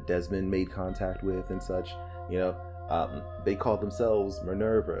ones that Desmond made contact with and such, they called themselves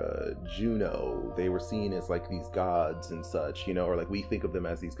Minerva, Juno. They were seen as like these gods and such, or like we think of them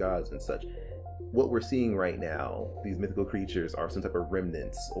as these gods and such. what we're seeing right now, these mythical creatures are some type of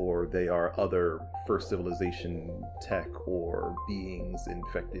remnants, or they are other first civilization tech or beings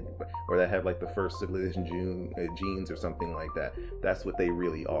infected, or that have like the first civilization genes or something like that. That's what they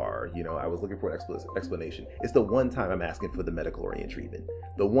really are. You know, I was looking for an explanation. It's the one time I'm asking for the Metachlorian treatment.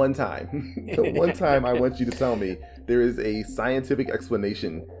 The one time. The one time I want you to tell me there is a scientific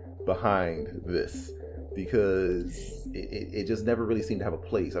explanation behind this. Because it just never really seemed to have a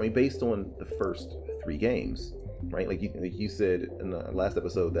place. I mean, based on the first 3 games, right? Like you said in the last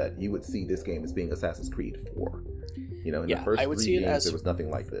episode that you would see this game as being Assassin's Creed 4. You know, in the first 3 games, there was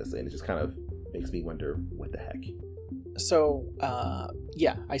nothing like this, and it just kind of makes me wonder what the heck. So,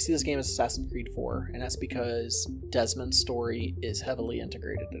 yeah, I see this game as Assassin's Creed 4, and that's because Desmond's story is heavily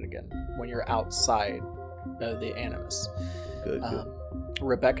integrated again when you're outside of the Animus. Good.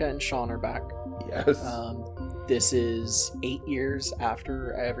 Rebecca and Sean are back. Yes. This is 8 years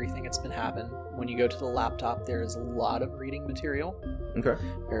after everything that's been happened. When you go to the laptop, there is a lot of reading material. Okay.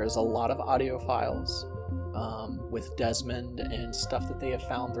 There is a lot of audio files with Desmond and stuff that they have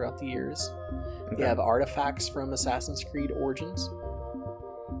found throughout the years. Okay. They have artifacts from Assassin's Creed Origins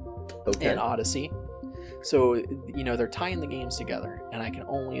and Odyssey. So, you know, they're tying the games together, and I can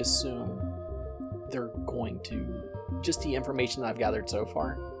only assume they're going to, just the information that I've gathered so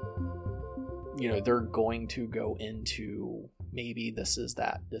far, you know, they're going to go into maybe this is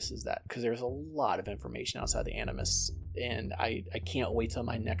that, because there's a lot of information outside the Animus, and I can't wait till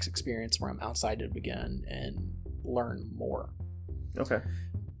my next experience where I'm outside it again and learn more. Okay.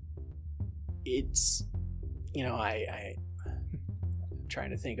 It's, you know, I'm trying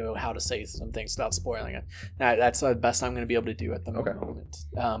to think of how to say some things without spoiling it. That's the best I'm going to be able to do at the moment.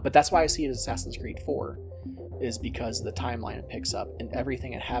 But that's why I see it as Assassin's Creed 4, is because of the timeline it picks up, and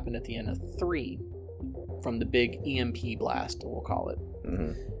everything that happened at the end of 3, from the big EMP blast, we'll call it,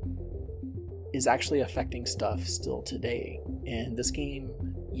 is actually affecting stuff still today. And this game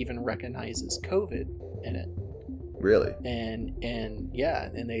even recognizes COVID in it. Really? And yeah,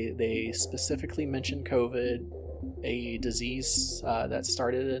 and they specifically mention COVID, a disease that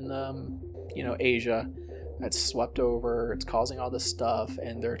started in you know, Asia, that's swept over, it's causing all this stuff,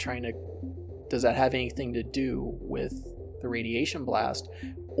 and they're trying to, does that have anything to do with the radiation blast,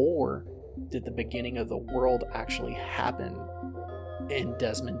 or did the beginning of the world actually happen and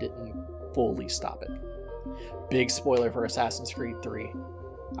Desmond didn't fully stop it? Big spoiler for Assassin's Creed 3.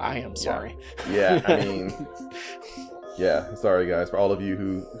 I am sorry. Yeah, I mean, yeah, sorry guys for all of you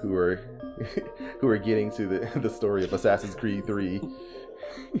who are who are getting to the story of Assassin's Creed 3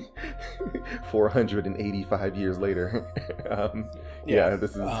 485 years later.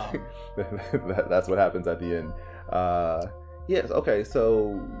 This is that's what happens at the end. Yes. Okay.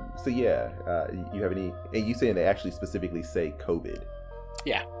 So yeah. You have any? And you saying they actually specifically say COVID?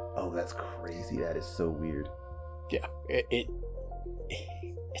 Yeah. Oh, that's crazy. That is so weird. Yeah.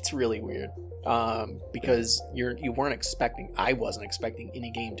 It's really weird. Because you weren't expecting. I wasn't expecting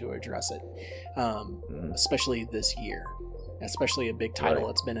any game to address it. Especially this year. Especially a big title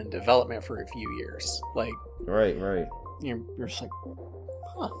that's been in development for a few years. Like. Right. You're just like,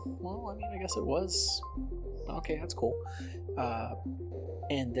 huh. Well, I mean, I guess it was. Okay, that's cool.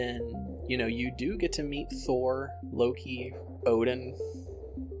 And then, you know, you do get to meet Thor, Loki, Odin.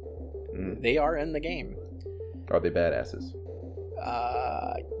 They are in the game. Are they badasses?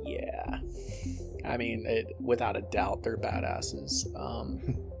 Yeah. I mean, without a doubt, they're badasses.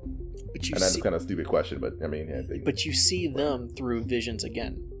 But you that's kind of a stupid question, but I mean, yeah, but you see them through visions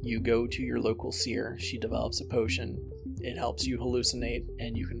again. You go to your local seer. She develops a potion. It helps you hallucinate,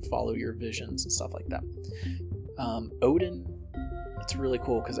 and you can follow your visions and stuff like that. Odin, it's really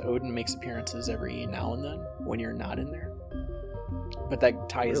cool because Odin makes appearances every now and then when you're not in there. But that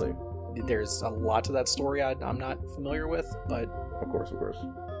ties. Really? There's a lot to that story I'm not familiar with, but of course.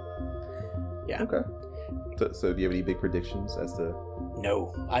 Yeah. Okay. So do you have any big predictions as to?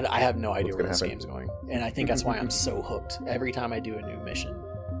 No, I have no idea where this happen? game's going, and I think that's why I'm so hooked. Every time I do a new mission,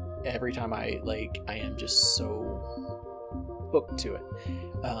 every time I am just so hooked to it.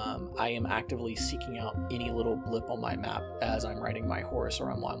 I am actively seeking out any little blip on my map as I'm riding my horse or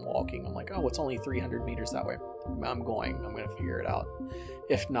I'm walking. I'm like, oh, it's only 300 meters that way. I'm going to figure it out.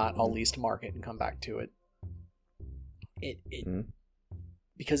 If not, I'll at least mark it and come back to it.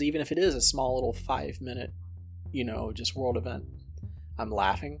 Because even if it is a small little 5-minute, you know, just world event, I'm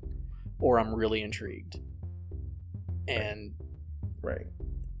laughing or I'm really intrigued. And right.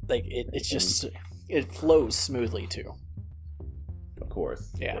 Like it's just, it flows smoothly too. Of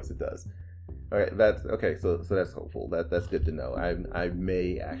course. Yeah. Of course it does. All right, that's okay. So that's hopeful. That's good to know. I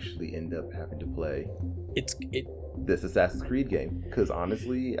may actually end up having to play. this Assassin's Creed game, because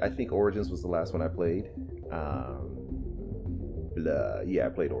honestly, I think Origins was the last one I played. Yeah, I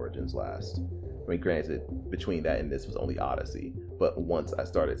played Origins last. I mean, granted, between that and this was only Odyssey, but once I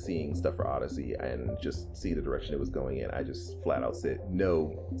started seeing stuff for Odyssey and just see the direction it was going in, I just flat out said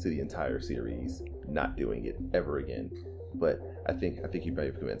no to the entire series, not doing it ever again. But I think you may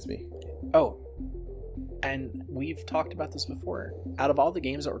have convinced me. Oh, and we've talked about this before. Out of all the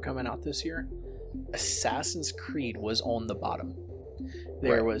games that were coming out this year, Assassin's Creed was on the bottom.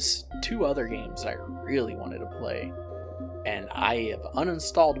 There was 2 other games I really wanted to play, and I have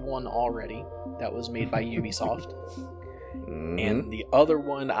uninstalled one already that was made by Ubisoft. And the other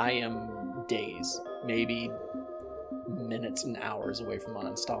one I am days, maybe minutes and hours away from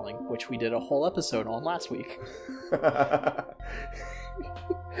uninstalling, which we did a whole episode on last week.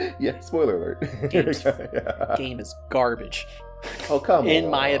 Yeah, spoiler alert. Game is garbage. Oh, come on. In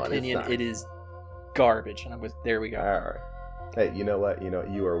my opinion, it is garbage. And there we go. All right. Hey, you know what?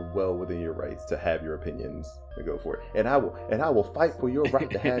 You are well within your rights to have your opinions and go for it. And I will fight for your right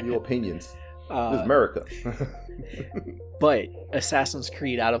to have your opinions. This is America. But Assassin's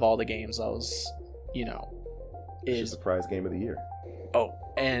Creed, out of all the games, I was, is the surprise game of the year. Oh,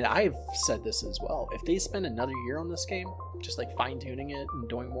 and I've said this as well. If they spend another year on this game, just like fine-tuning it and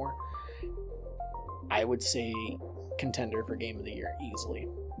doing more, I would say contender for game of the year easily.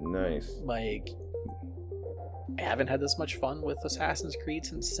 Nice. Like, I haven't had this much fun with Assassin's Creed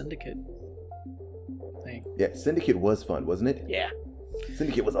since Syndicate. Yeah, Syndicate was fun, wasn't it? Yeah.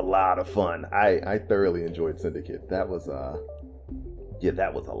 Syndicate was a lot of fun. I thoroughly enjoyed Syndicate. That was a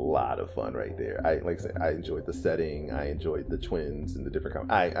lot of fun right there. Like I said, I enjoyed the setting. I enjoyed the twins and the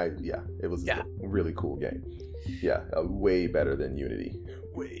different it was a really cool game. Yeah, way better than Unity.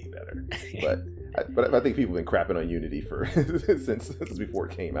 Way better. But I think people have been crapping on Unity for since before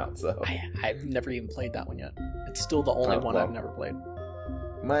it came out. So I've never even played that one yet. It's still the only one I've never played.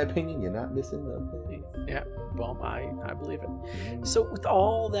 My opinion, you're not missing nothing. Yeah, well, I believe it. So with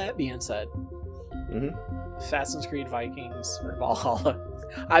all that being said, Assassin's Creed Vikings or Valhalla,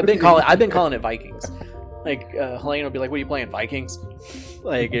 I've been calling it Vikings. Like Helene will be like, "What are you playing, Vikings?"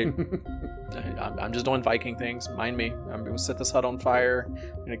 Like, I'm just doing Viking things. Mind me. I'm gonna set this hut on fire.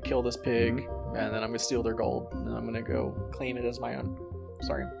 I'm gonna kill this pig, and then I'm gonna steal their gold, and then I'm gonna go claim it as my own.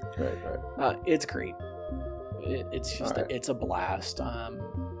 Sorry. Right. It's great. It's just it's a blast.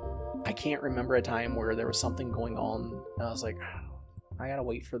 I can't remember a time where there was something going on and I was like, I gotta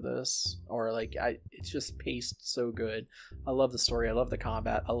wait for this, or like it's just paced so good. I love the story. I love the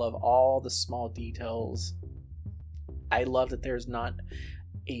combat. I love all the small details. I love that there's not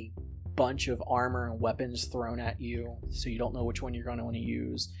a bunch of armor and weapons thrown at you, so you don't know which one you're going to want to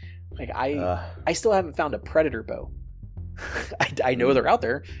use. Like I still haven't found a predator bow. I know they're out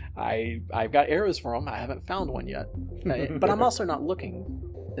there. I've got arrows for them. I haven't found one yet, but I'm also not looking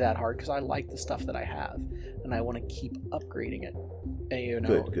that hard because I like the stuff that I have and I want to keep upgrading it. And,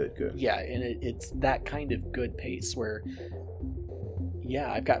 Good. Yeah, and it's that kind of good pace where,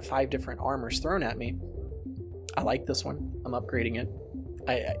 I've got 5 different armors thrown at me. I like this one. I'm upgrading it.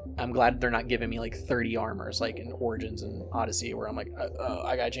 I'm glad they're not giving me like 30 armors like in Origins and Odyssey where I'm like,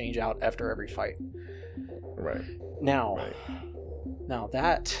 I gotta change out after every fight. Right. Now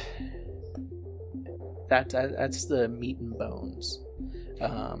that's the meat and bones.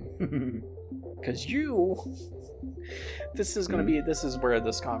 Because this is going to be, this is where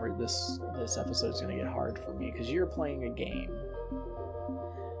this episode is going to get hard for me, because you're playing a game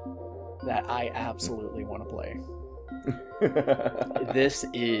that I absolutely want to play. This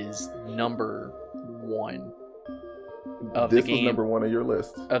is number 1 of the game. This was number 1 on your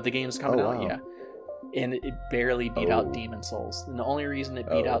list of the games coming out. Wow. Yeah, and it barely beat out Demon Souls. And the only reason it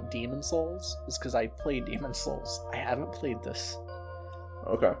beat out Demon Souls is because I played Demon Souls. I haven't played this.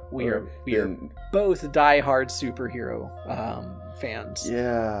 Okay. We are both die-hard superhero fans.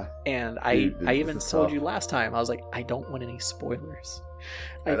 Yeah. And I even told you last time, I was like, I don't want any spoilers.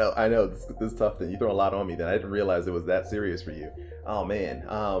 I know. This is tough. That you throw a lot on me that I didn't realize it was that serious for you. Oh man.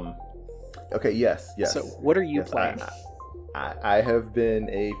 Okay. Yes. So what are you playing? I have been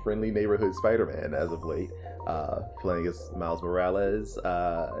a friendly neighborhood Spider-Man as of late, playing as Miles Morales.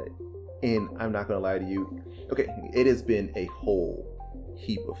 And I'm not gonna lie to you. Okay, it has been a whole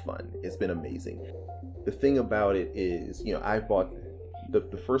heap of fun. It's been amazing. The thing about it is, I bought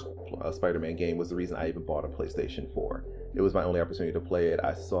the first Spider-Man game was the reason I even bought a PlayStation 4. It was my only opportunity to play it.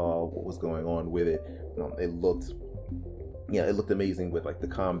 I saw what was going on with it. It looked amazing with like the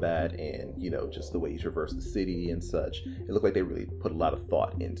combat and just the way you traverse the city and such. It looked like they really put a lot of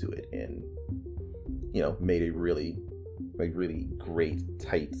thought into it and made a really great,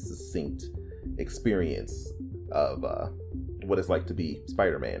 tight, succinct experience of what it's like to be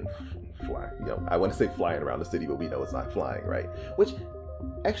Spider-Man. I want to say flying around the city, but we know it's not flying, right? Which,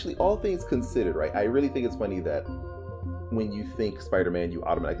 actually, all things considered, right? I really think it's funny that when you think Spider-Man, you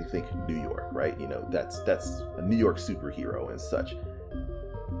automatically think New York, right? That's a New York superhero and such.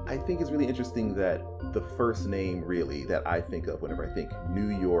 I think it's really interesting that the first name really that I think of whenever I think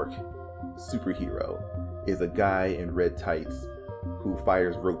New York superhero is a guy in red tights who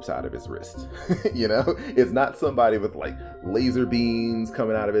fires ropes out of his wrist. It's not somebody with like laser beams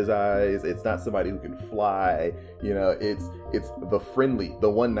coming out of his eyes. It's not somebody who can fly. It's the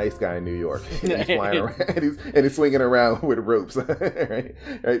one nice guy in New York. And he's flying around and he's swinging around with ropes. right.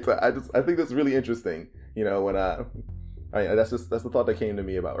 So I think that's really interesting. That's the thought that came to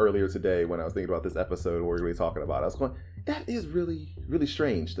me about earlier today when I was thinking about this episode where we were talking about it. I was going, that is really, really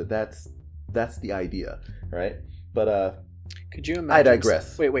strange that's the idea, right? But could you imagine? I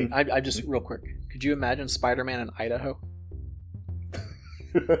digress. Wait. I just real quick. Could you imagine Spider-Man in Idaho?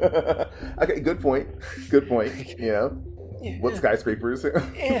 Okay, good point. What skyscrapers?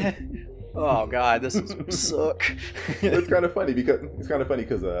 Yeah. Oh God, this is suck. It's kind of funny because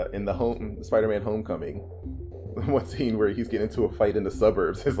in the Spider-Man Homecoming, one scene where he's getting into a fight in the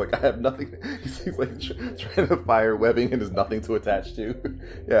suburbs, it's like I have nothing. He's like trying to fire webbing and there's nothing to attach to.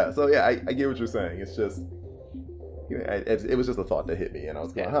 Yeah, so yeah, I get what you're saying. It's just it was just a thought that hit me, and I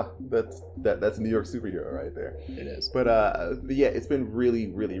was going, that's a New York superhero right there. It is. But yeah, it's been really,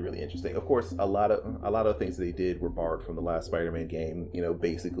 really, really interesting. Of course, a lot of things they did were borrowed from the last Spider-Man game.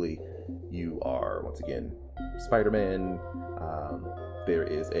 Basically, you are once again Spider-Man. There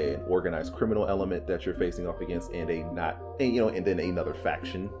is an organized criminal element that you're facing off against, and then another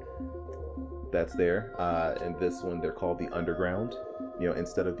faction that's there. And this one, they're called the Underground.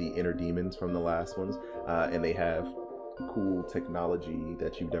 Instead of the Inner Demons from the last ones, and they have cool technology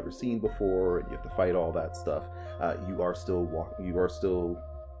that you've never seen before. You have to fight all that stuff. You are still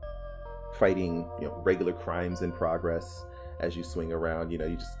fighting, regular crimes in progress as you swing around. You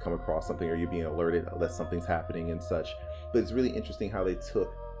just come across something or you're being alerted that something's happening and such. But it's really interesting how they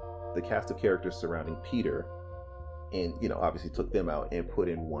took the cast of characters surrounding Peter and, obviously took them out and put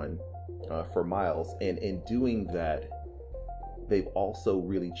in one for Miles. And in doing that, they've also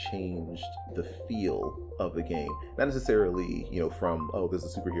really changed the feel of the game. Not necessarily, from, there's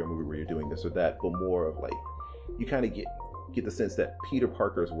a superhero movie where you're doing this or that, but more of like, you kind of get the sense that Peter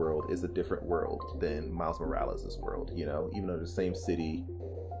Parker's world is a different world than Miles Morales' world, even though they're the same city.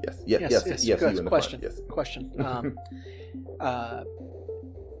 Yes. Good. Question.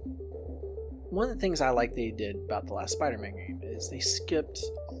 One of the things I like they did about the last Spider-Man game is they skipped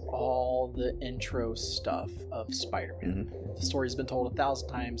all the intro stuff of Spider-Man. Mm-hmm. The story's been told 1,000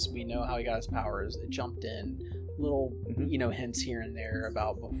 times. We know how he got his powers. It jumped in little, hints here and there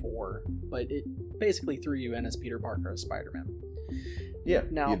about before, but it basically threw you in as Peter Parker as Spider-Man. Yeah,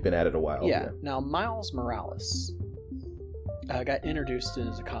 now you've been at it a while. Yeah. Now Miles Morales got introduced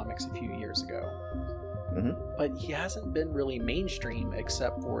into the comics a few years ago, but he hasn't been really mainstream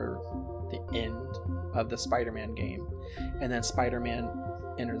except for the end of the Spider-Man game, and then Spider-Man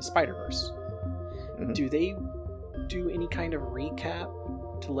Enter the Spider-Verse. Do they do any kind of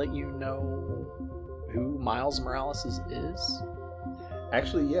recap to let you know who Miles Morales is?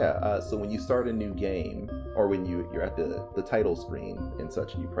 Actually, yeah. So when you start a new game, or when you're at the title screen and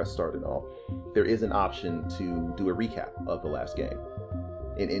such, and you press start and all, there is an option to do a recap of the last game.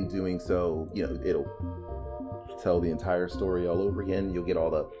 And in doing so, it'll tell the entire story all over again. You'll get all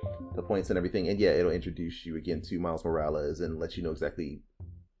the points and everything. And yeah, it'll introduce you again to Miles Morales and let you know exactly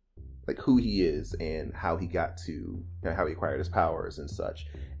like who he is and how he got to, how he acquired his powers and such.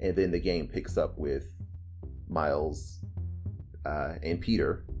 And then the game picks up with Miles and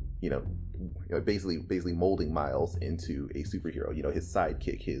Peter, basically molding Miles into a superhero, his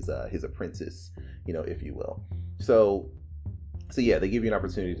sidekick, his apprentice, if you will. So yeah, they give you an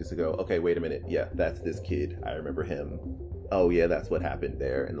opportunity to go, okay, wait a minute. Yeah, that's this kid. I remember him. Oh yeah, that's what happened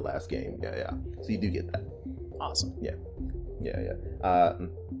there in the last game. Yeah. So you do get that. Awesome. Yeah. Yeah,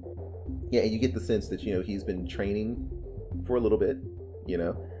 and you get the sense that, he's been training for a little bit,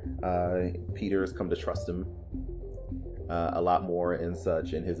 Peter's come to trust him a lot more and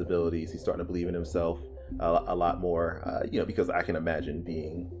such, and his abilities. He's starting to believe in himself a lot more, because I can imagine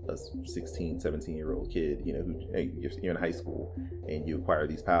being a 16, 17-year-old kid, who you're in high school and you acquire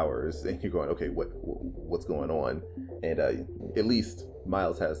these powers and you're going, okay, what's going on? And at least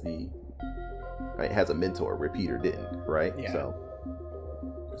Miles has a mentor where Peter didn't, right? Yeah.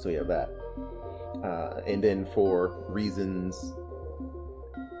 So you have that. And then for reasons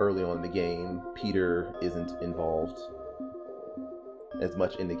early on in the game, Peter isn't involved as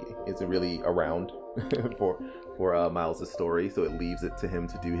much in the game. Isn't really around for Miles' story, so it leaves it to him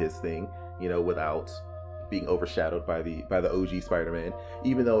to do his thing, without being overshadowed by the OG Spider-Man.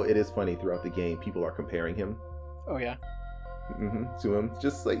 Even though it is funny throughout the game, people are comparing him. Oh yeah. To him,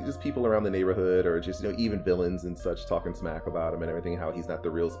 just people around the neighborhood, or just even villains and such, talking smack about him and everything, how he's not the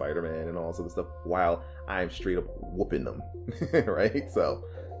real Spider-Man and all this other stuff, while I'm straight up whooping them. Right? So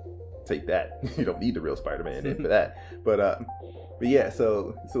take that. You don't need the real Spider-Man for that. But yeah,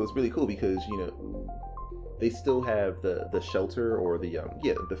 so it's really cool because they still have the shelter, or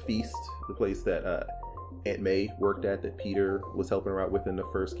the feast, the place that Aunt May worked at, that Peter was helping her out with in the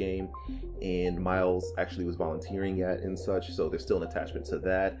first game, and Miles actually was volunteering at and such, so there's still an attachment to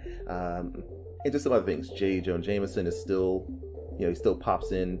that. And just some other things. J. Jonah Jameson is still, he still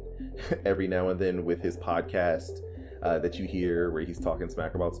pops in every now and then with his podcast that you hear, where he's talking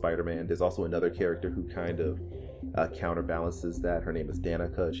smack about Spider-Man. There's also another character who kind of counterbalances that. Her name is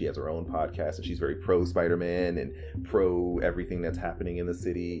Danica. She has her own podcast, and she's very pro Spider-Man and pro everything that's happening in the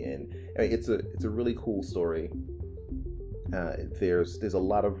city. And I mean, it's a really cool story. There's a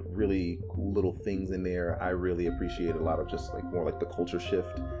lot of really cool little things in there. I really appreciate a lot of just more like the culture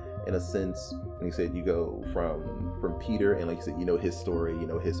shift, in a sense. And you said you go from Peter, and like you said, his story,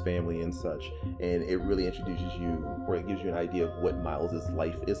 his family and such, and it really introduces you, or it gives you an idea of what Miles's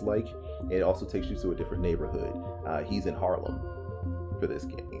life is like. And it also takes you to a different neighborhood. He's in Harlem for this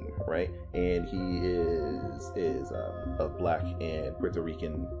game, right? And he is of Black and Puerto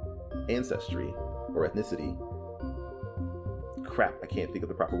Rican ancestry or ethnicity. Crap, I can't think of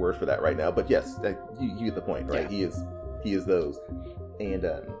the proper word for that right now, but yes, you get the point, right? Yeah. He is those. And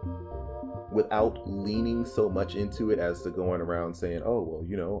without leaning so much into it as to going around saying, oh,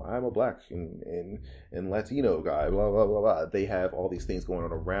 well, I'm a Black and Latino guy, blah, blah, blah, blah. They have all these things going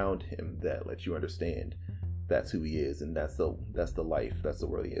on around him that let you understand that's who he is, and that's the life, that's the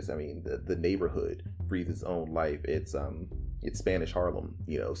world he is. I mean, the neighborhood breathes its own life. It's Spanish Harlem,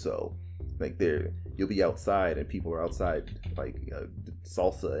 so you'll be outside and people are outside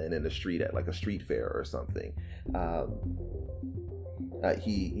salsa and in the street at a street fair or something.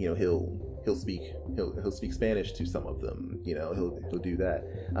 He'll speak Spanish to some of them. He'll do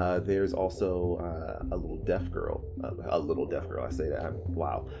that. There's also a little deaf girl. I say that.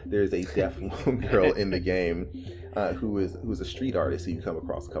 Wow. There's a deaf girl in the game who's a street artist who you come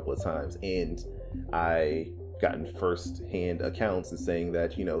across a couple of times, and I gotten first-hand accounts and saying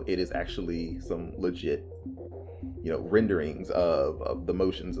that it is actually some legit renderings of the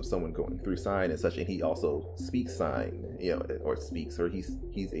motions of someone going through sign and such. And he also speaks sign, or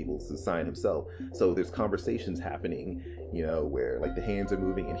he's able to sign himself. So there's conversations happening, where the hands are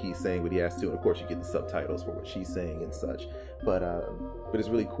moving and he's saying what he has to, and of course you get the subtitles for what she's saying and such. But it's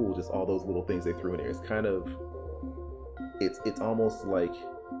really cool, just all those little things they threw in there. It's kind of, it's almost like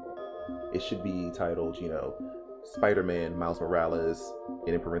it should be titled, Spider-Man Miles Morales,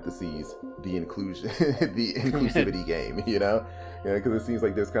 and in parentheses, the inclusivity game, because it seems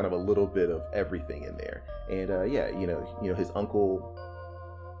like there's kind of a little bit of everything in there. And his uncle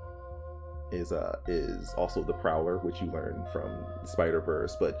is also the Prowler, which you learn from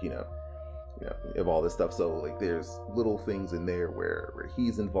Spider-Verse, but of all this stuff. So there's little things in there where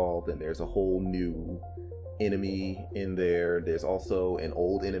he's involved, and there's a whole new enemy in there. There's also an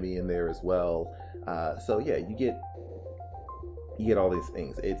old enemy in there as well. So yeah, you get all these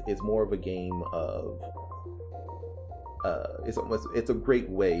things. It's more of a game of it's a great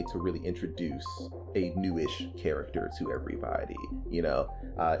way to really introduce a newish character to everybody.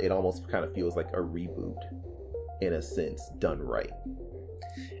 It almost kind of feels like a reboot in a sense, done right.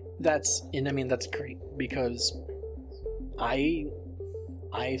 That's great, because I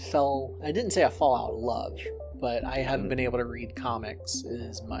didn't say I fall out of love, but I haven't been able to read comics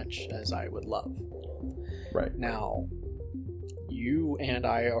as much as I would love. Right. Now, you and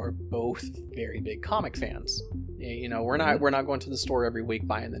I are both very big comic fans. We're not going to the store every week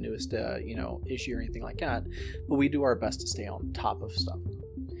buying the newest issue or anything like that, but we do our best to stay on top of stuff.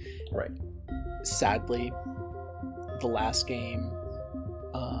 Right. Sadly, the last game,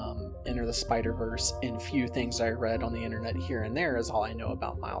 Enter the Spider-Verse, and few things I read on the internet here and there is all I know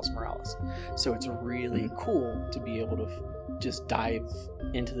about Miles Morales. So it's really cool to be able to just dive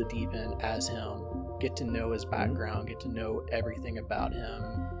into the deep end as him, get to know his background, get to know everything about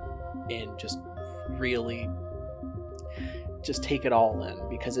him, and just really just take it all in,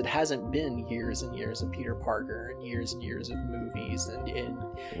 because it hasn't been years and years of Peter Parker and years of movies and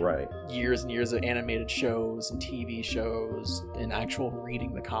right, years and years of animated shows and TV shows and actual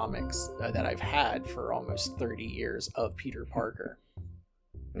reading the comics that I've had for almost 30 years of Peter Parker.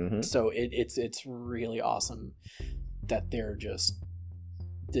 So it's really awesome that they're just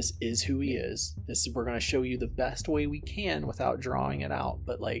this is who he is. We're going to show you the best way we can without drawing it out.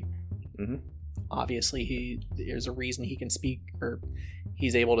 But like, obviously there's a reason he can speak, or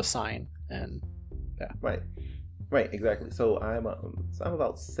he's able to sign, and yeah. Right, exactly. So I'm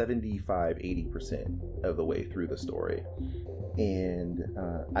about 75-80% of the way through the story, and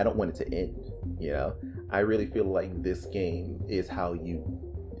I don't want it to end. You know, I really feel like this game is how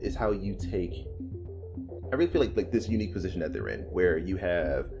you take. I really feel like this unique position that they're in, where you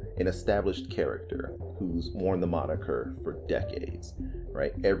have an established character who's worn the moniker for decades,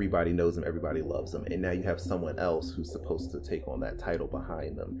 right? Everybody knows him, everybody loves him, and now you have someone else who's supposed to take on that title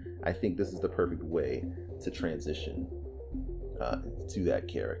behind them. I think this is the perfect way to transition to that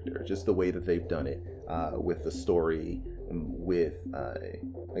character. Just the way that they've done it with the story, with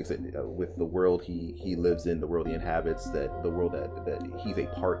like I said, with the world he lives in, the world he inhabits, the world that he's a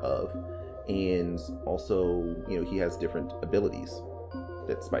part of. And also, you know, he has different abilities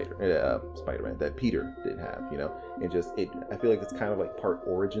that Spider-Man that Peter didn't have, you know, and I feel like it's kind of like part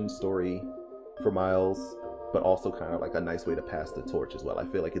origin story for Miles, but also kind of like a nice way to pass the torch as well. I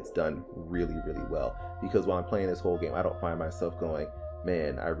feel like it's done really, really well, because while I'm playing this whole game, I don't find myself going,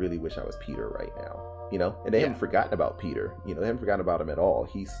 man, I really wish I was Peter right now, you know, and they haven't forgotten about Peter, you know, they haven't forgotten about him at all.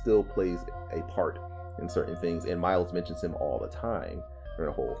 He still plays a part in certain things, and Miles mentions him all the time. The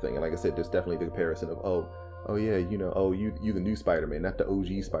whole thing, and like I said, there's definitely the comparison of oh yeah, you know, oh you the new Spider-Man, not the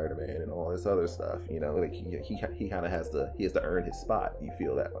OG Spider-Man, and all this other stuff, you know, like he kind of has to earn his spot. You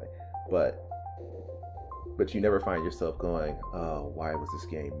feel that way, but you never find yourself going, oh, why was this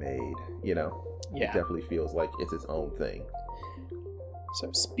game made? You know, it definitely feels like it's its own thing.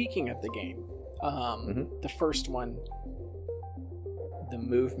 So speaking of the game, the first one, the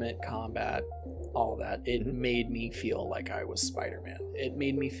movement, combat, all that, it made me feel like I was Spider-Man. It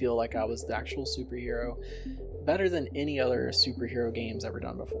made me feel like I was the actual superhero, better than any other superhero games ever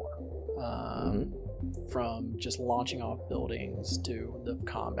done before. From just launching off buildings to the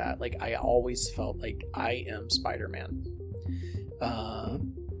combat, like I always felt like I am Spider-Man.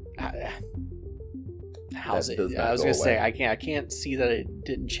 How's it? I was gonna say I can't see that it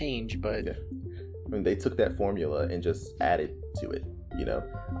didn't change, but I mean, they took that formula and just added to it. You know,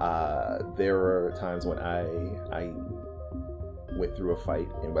 there were times when I went through a fight,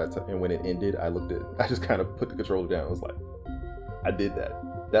 and when it ended, I just kind of put the controller down. I was like, I did that.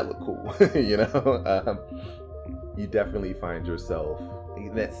 That looked cool. You know, you definitely find yourself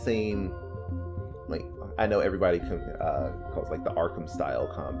in that same, like, I know everybody calls like the Arkham style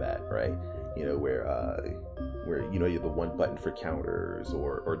combat, right? You know, where you know, you have the one button for counters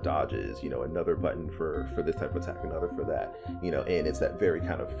or dodges, you know, another button for this type of attack, another for that, you know, and it's that very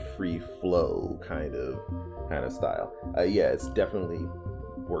kind of free flow kind of style. Yeah, it's definitely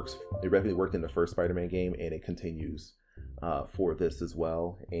works. It definitely worked in the first Spider-Man game, and it continues for this as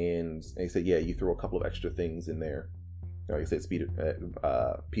well. And I said, yeah, you throw a couple of extra things in there. Like I said, Peter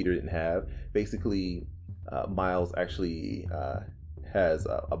didn't have. Basically, Miles actually has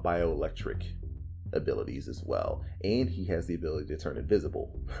a bioelectric abilities as well, and he has the ability to turn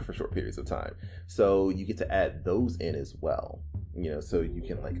invisible for short periods of time, so you get to add those in as well, you know, so you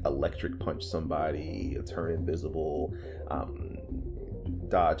can like electric punch somebody, turn invisible,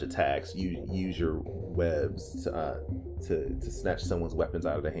 dodge attacks, you use your webs to snatch someone's weapons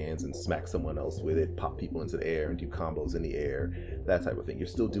out of their hands and smack someone else with it, pop people into the air and do combos in the air, that type of thing. You're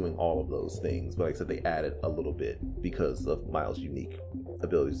still doing all of those things, but like I said, they added a little bit because of Miles' unique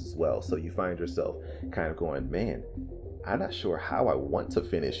abilities as well. So you find yourself kind of going, man, I'm not sure how I want to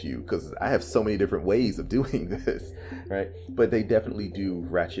finish you, because I have so many different ways of doing this, right? But they definitely do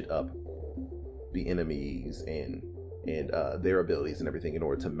ratchet up the enemies and their abilities and everything in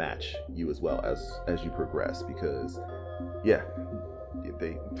order to match you as well as you progress, because yeah,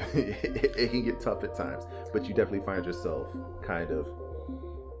 it can get tough at times, but you definitely find yourself kind of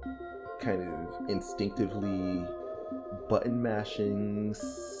instinctively button mashing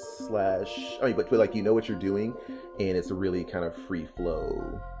but like, you know what you're doing, and it's a really kind of free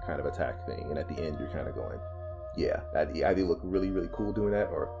flow kind of attack thing, and at the end you're kind of going, yeah, I either look really, really cool doing that,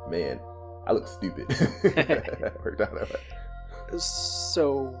 or man, I look stupid. Worked out that way.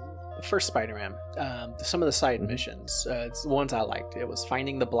 So, first Spider-Man, some of the side missions, it's the ones I liked. It was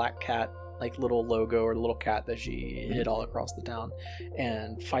finding the black cat, like little logo or little cat that she hid all across the town,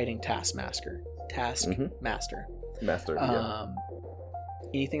 and fighting Taskmaster. Master. Yeah.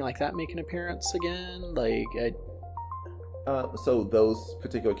 Anything like that make an appearance again? Like, so those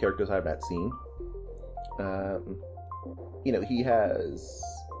particular characters I've not seen. You know, he has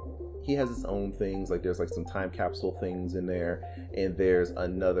his own things, like there's like some time capsule things in there, and there's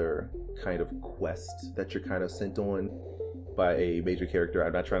another kind of quest that you're kind of sent on by a major character.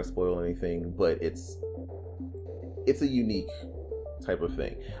 I'm not trying to spoil anything, but it's a unique type of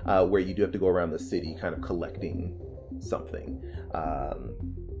thing where you do have to go around the city kind of collecting something. I'm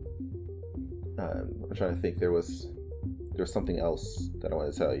trying to think. There's something else that I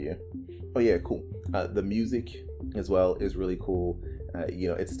want to tell you. Oh yeah, cool. The music as well is really cool.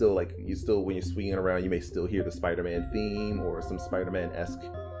 It's still like when you're swinging around, you may still hear the Spider-Man theme or some Spider-Man-esque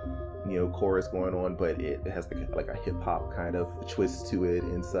chorus going on, but it has like a hip-hop kind of twist to it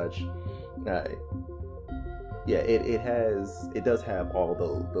and such. It does have all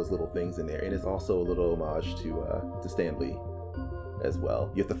those little things in there, and it's also a little homage to Stan Lee as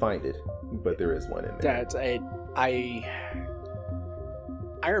well. You have to find it, but there is one in there.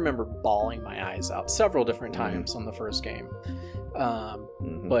 I remember bawling my eyes out several different times on the first game.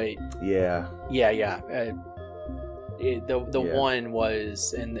 But yeah. The one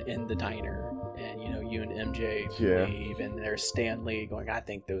was in the diner, and you and MJ leave, and there's Stan Lee going, I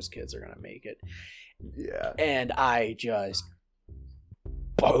think those kids are gonna make it. Yeah. And I just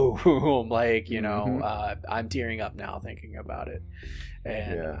boom, like I'm tearing up now thinking about it.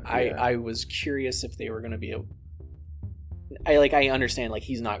 And I was curious if they were gonna be I understand like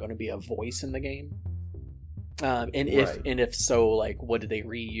he's not going to be a voice in the game, and if so, like what did they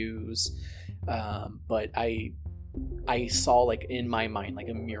reuse? But I saw like in my mind like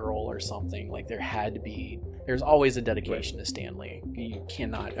a mural or something. Like there's always a dedication to Stan Lee. You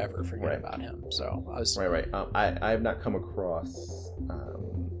cannot ever forget about him. So I was I have not come across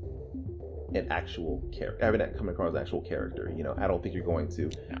an actual character. I haven't come across an actual character. I don't think you're going to,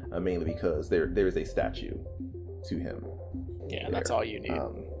 mainly because there is a statue to him. Yeah, that's all you need.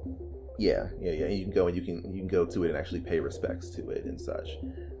 Yeah. And you can go to it and actually pay respects to it and such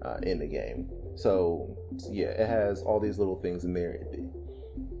in the game. So yeah, it has all these little things in there.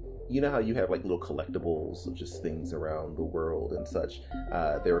 You know how you have like little collectibles of just things around the world and such.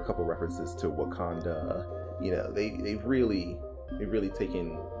 There were a couple references to Wakanda. They've really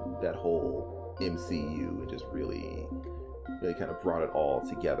taken that whole MCU and just really kind of brought it all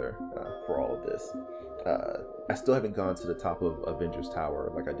together for all of this. I still haven't gone to the top of Avengers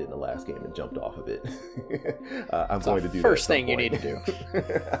Tower like I did in the last game and jumped off of it. I'm going to do that. First thing you need to do.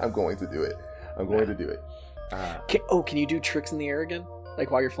 I'm going to do it. To do it. Can you do tricks in the air again? Like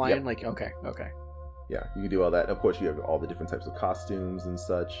while you're flying? Yep. Like, okay. Yeah, you can do all that. And of course, you have all the different types of costumes and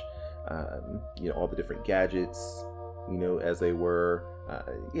such. All the different gadgets, as they were.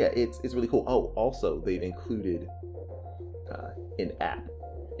 It's really cool. Oh, also, they've included an app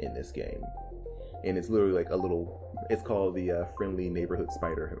in this game. And it's literally like it's called the Friendly Neighborhood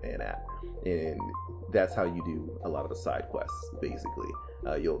Spider-Man app. And that's how you do a lot of the side quests, basically.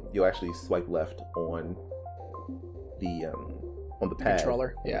 You'll actually swipe left on the pad.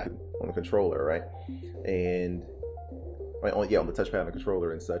 Controller, on the controller, right? And on the touchpad on the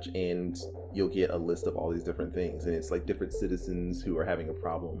controller and such, and you'll get a list of all these different things, and it's like different citizens who are having a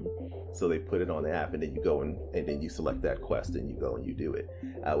problem, so they put it on the app, and then you go and then you select that quest and you go and you do it,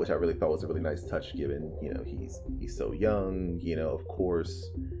 which I really thought was a really nice touch, given he's so young. Of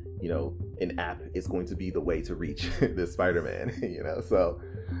course, an app is going to be the way to reach this Spider-Man. So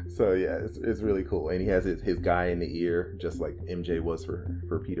yeah, it's really cool, and he has his guy in the ear, just like MJ was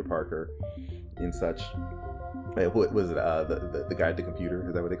for Peter Parker and such. What was it? The guy at the computer?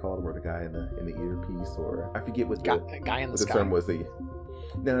 Is that what they called him, or the guy in the earpiece? Or I forget what the guy in the sky. term was.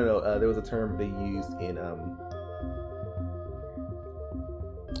 No. There was a term they used in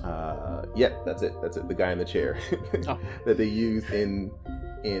that's it. The guy in the chair that they used in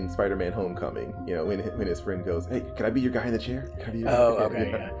Spider-Man: Homecoming. When his friend goes, "Hey, can I be your guy in the chair? Can I be your guy?"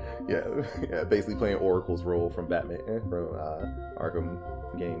 Okay, yeah. Basically playing Oracle's role from Batman, from Arkham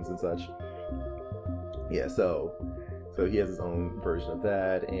games and such. Yeah, so he has his own version of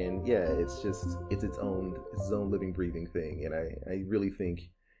that, and yeah, it's its own living, breathing thing, and I really think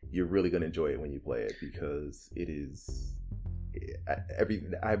you're really going to enjoy it when you play it, because it is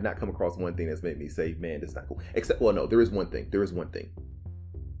I have not come across one thing that's made me say, man, this is not cool. Except, well, no, there is one thing.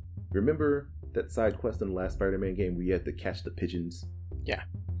 Remember that side quest in the last Spider-Man game where you had to catch the pigeons? Yeah.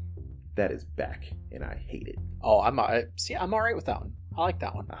 That is back, and I hate it. Oh, I'm all right with that one. I like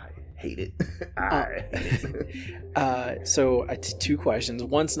that one. I hate it. So two questions.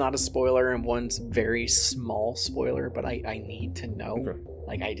 One's not a spoiler, and one's very small spoiler, but I need to know. Okay.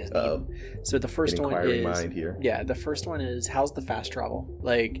 Like, I just need. So the first one is mind here. Yeah, the first one is, how's the fast travel?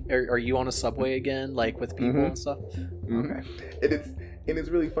 Like, are you on a subway again, like with people and stuff? Mm-hmm. Okay. And it's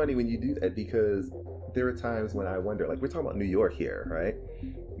really funny when you do that, because there are times when I wonder, like, we're talking about New York here, right?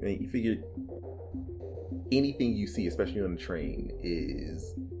 And you figure anything you see, especially on the train,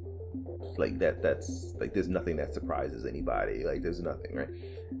 is like that's like there's nothing that surprises anybody. Like there's nothing,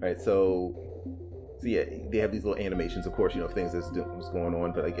 right? So yeah, they have these little animations, of course, things that's going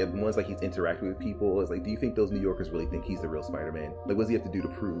on, but like ones like he's interacting with people. It's like, do you think those New Yorkers really think he's the real Spider-Man? Like, what does he have to do to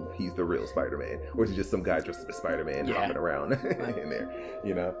prove he's the real Spider-Man, or is he just some guy dressed as Spider-Man hopping around in there?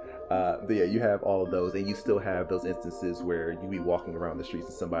 But yeah, you have all of those, and you still have those instances where you be walking around the streets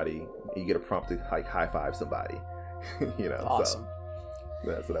with somebody, and you get a prompt to like high five somebody. Awesome.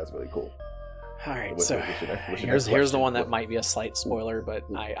 So that's really cool. All right, here's the one that might be a slight spoiler, but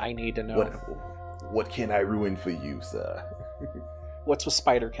I need to know. What can I ruin for you, sir? What's with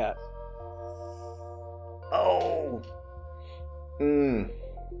Spider-Cat? Oh.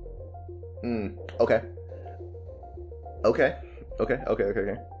 Okay.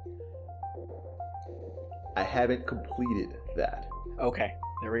 I haven't completed that. Okay,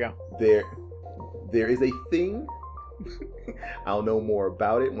 there we go. There is a thing. I'll know more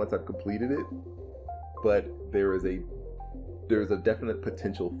about it once I've completed it. But there's a definite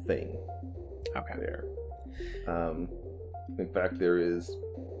potential thing. Okay. There. In fact, there is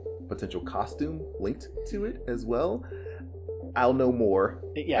potential costume linked to it as well. I'll know more.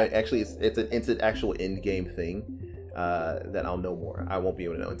 Yeah. Actually, it's an actual end game thing that I'll know more. I won't be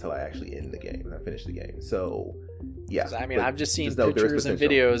able to know until I actually end the game and I finish the game. So, yeah. I mean, I've just seen pictures and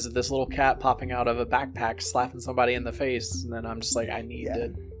videos of this little cat popping out of a backpack, slapping somebody in the face, and then I'm just like, I need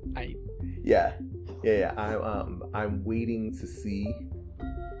to. Yeah. I'm waiting to see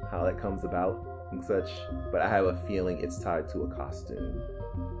how that comes about and such, but I have a feeling it's tied to a costume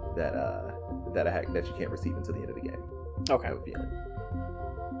that you can't receive until the end of the game. Okay. I have a feeling.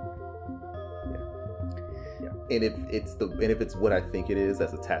 Yeah. And if it's what I think it is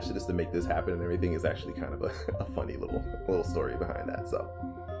that's attached to this to make this happen and everything, is actually kind of a funny little story behind that. So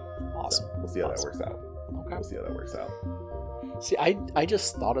awesome. So we'll see how that works out. Okay. We'll see how that works out. See, I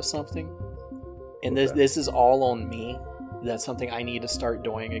just thought of something, and this is all on me. That's something I need to start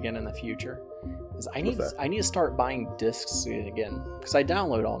doing again in the future. Is I need to start buying discs again, because I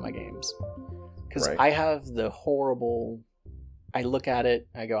download all my games. Because I have the horrible. I look at it,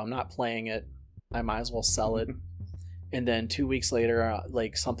 I go, I'm not playing it. I might as well sell it. And then 2 weeks later,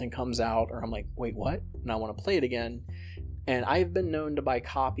 like something comes out, or I'm like, wait, what? And I want to play it again. And I've been known to buy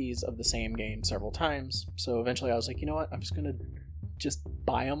copies of the same game several times. So eventually, I was like, you know what? I'm just gonna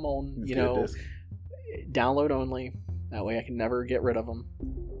buy them on, download only. That way I can never get rid of them.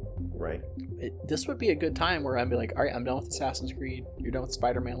 Right. This would be a good time where I'd be like, all right, I'm done with Assassin's Creed. You're done with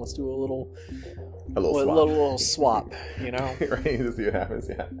Spider-Man. Let's do a little swap, Right. To see what happens.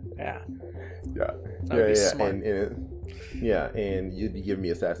 Yeah. Smart. And you'd be giving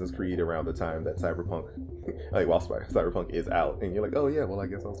me Assassin's Creed around the time that Cyberpunk, while Cyberpunk is out, and you're like, oh yeah, well I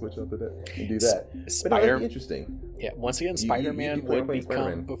guess I'll switch up to that and do that. But that'd be interesting. Yeah. Once again, Spider-Man would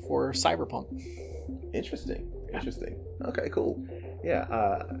become before Cyberpunk. Interesting. Okay, cool. Yeah,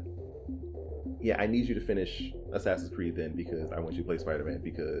 I need you to finish Assassin's Creed then, because I want you to play Spider-Man,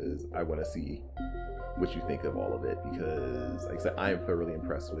 because I want to see what you think of all of it, because like I said, I am thoroughly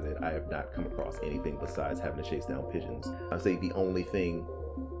impressed with it. I have not come across anything besides having to chase down pigeons. I'd say the only thing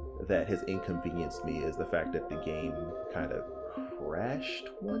that has inconvenienced me is the fact that the game kind of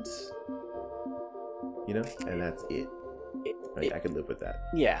crashed once, and that's it. I can live with that.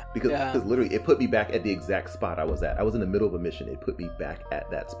 Yeah. Because literally it put me back at the exact spot I was at. I was in the middle of a mission. It put me back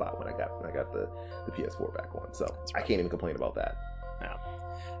at that spot when I got the PS4 back on. So I can't even complain about that. Yeah.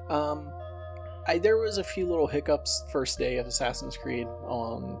 There was a few little hiccups first day of Assassin's Creed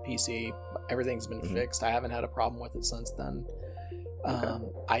on PC. Everything's been fixed. I haven't had a problem with it since then. I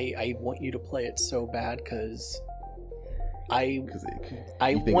want you to play it so bad because I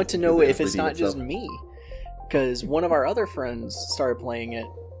want to know if it's not just me. Because one of our other friends started playing it,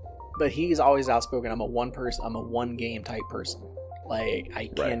 but he's always outspoken. I'm a one game type person. Like I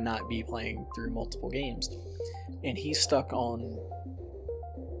cannot be playing through multiple games, and he's stuck on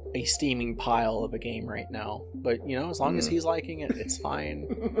a steaming pile of a game right now. But as long as he's liking it, it's fine.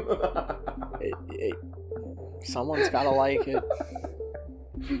 Someone's gotta like it.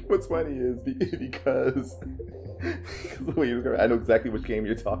 What's funny is because the way you're I know exactly which game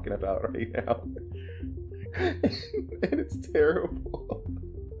you're talking about right now. And it's terrible.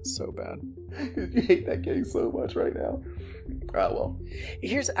 So bad. You hate that game so much right now. Well.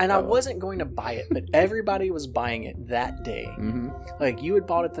 I wasn't going to buy it, but everybody was buying it that day. Like you had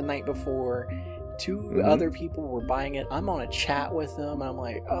bought it the night before. Two other people were buying it. I'm on a chat with them. I'm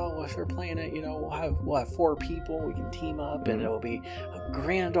like, oh, if they're playing it, we'll have 4 people. We can team up, and it'll be a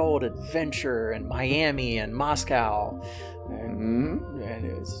grand old adventure in Miami and Moscow. And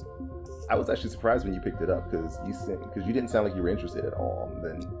it was. I was actually surprised when you picked it up because you didn't sound like you were interested at all. And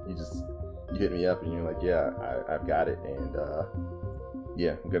then you hit me up and you're like, yeah, I've got it, and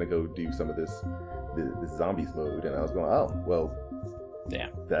yeah, I'm gonna go do some of this zombies mode. And I was going, oh well, yeah,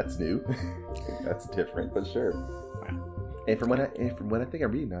 that's new, that's different, but sure. Wow. And from what I think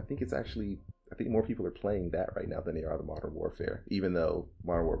I'm reading, I think more people are playing that right now than they are the Modern Warfare, even though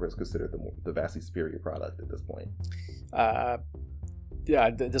Modern Warfare is considered the vastly superior product at this point.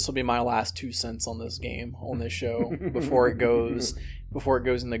 Yeah, this will be my last 2 cents on this game, on this show, before it goes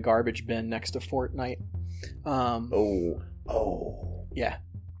in the garbage bin next to Fortnite. Yeah.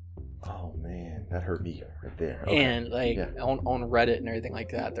 Oh man, that hurt me right there. Okay. And like on Reddit and everything like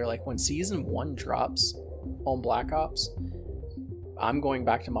that, they're like, when season 1 drops on Black Ops, I'm going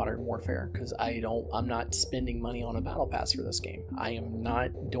back to Modern Warfare because I'm not spending money on a battle pass for this game. I am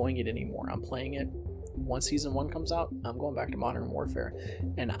not doing it anymore. I'm playing it. Once season 1 comes out, I'm going back to Modern Warfare.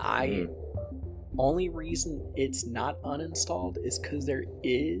 And only reason it's not uninstalled is because there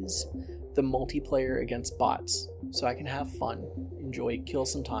is the multiplayer against bots, so I can have fun, enjoy, kill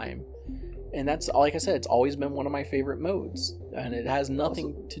some time. And that's, like I said, it's always been one of my favorite modes, and it has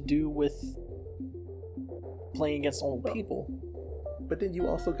nothing to do with playing against old people. But then you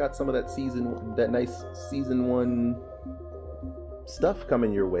also got some of that nice season 1 stuff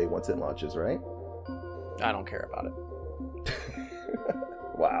coming your way once it launches, right? I don't care about it.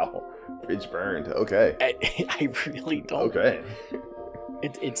 Wow, bridge burned. Okay. I really don't. Okay.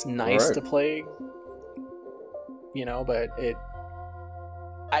 It's nice to play, but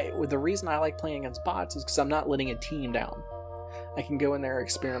the reason I like playing against bots is because I'm not letting a team down. I can go in there,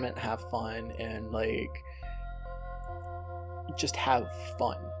 experiment, have fun, and just have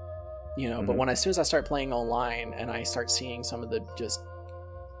fun, Mm-hmm. But as soon as I start playing online and I start seeing some of the just,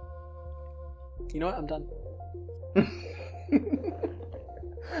 you know what, I'm done.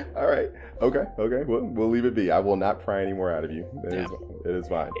 All right. Okay. We'll leave it be. I will not pry any more out of you. It is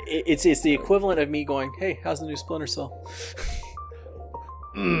fine. It's the equivalent of me going, "Hey, how's the new Splinter Cell?"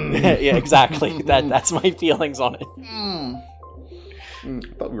 Yeah, exactly. That's my feelings on it. I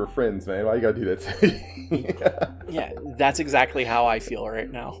thought we were friends, man. Why you gotta do that to me? Yeah, that's exactly how I feel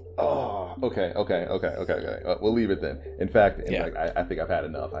right now. Oh, okay. We'll leave it then. In fact, I think I've had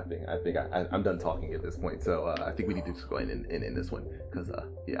enough. I think I'm done talking at this point. So I think we need to just go ahead and end this one because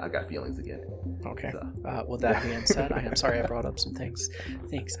I got feelings again. Okay. So. With that being said, I am sorry I brought up some things.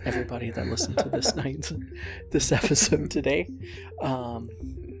 Thanks everybody that listened to this episode today.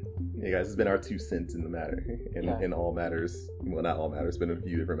 Hey guys, it's been our 2 cents in the matter, in all matters. Well, not all matters, but in a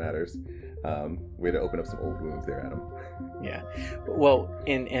few different matters. Way to open up some old wounds there, Adam. Yeah. Well,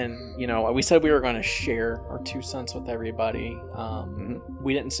 and we said we were going to share our 2 cents with everybody.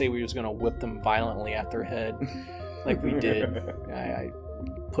 We didn't say we was going to whip them violently at their head like we did. I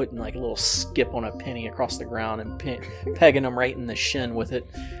putting like a little skip on a penny across the ground and pegging them right in the shin with it.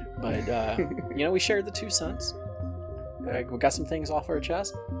 But we shared the 2 cents. We got some things off our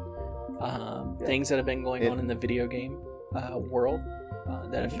chest. Things that have been going on in the video game world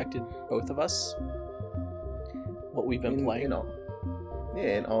that affected both of us. What we've been playing.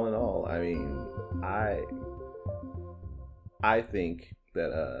 And all in all, I mean, I think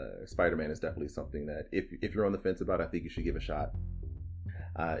that Spider-Man is definitely something that if you're on the fence about, I think you should give a shot.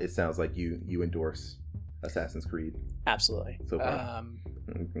 It sounds like you endorse Assassin's Creed. Absolutely. So far.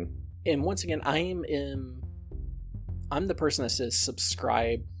 And once again, I'm the person that says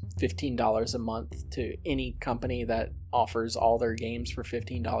subscribe $15 a month to any company that offers all their games for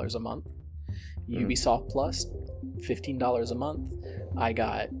 $15 a month. Ubisoft Plus, $15 a month. I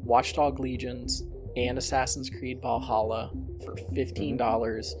got Watch Dogs Legions and Assassin's Creed Valhalla for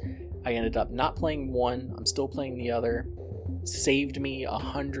 $15. I ended up not playing one. I'm still playing the other. It saved me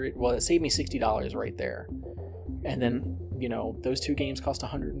 $60 right there. And then those 2 games cost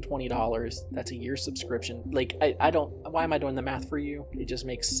 $120. That's a year subscription. Like, I don't, why am I doing the math for you? It just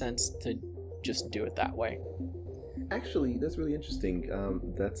makes sense to just do it that way. Actually, that's really interesting.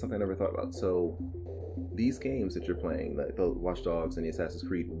 That's something I never thought about. So these games that you're playing, like the Watch Dogs and the Assassin's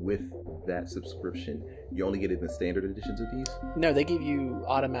Creed, with that subscription, you only get it in the standard editions of these? No, they give you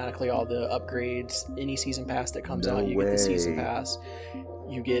automatically all the upgrades. Any season pass that comes out, you get the season pass.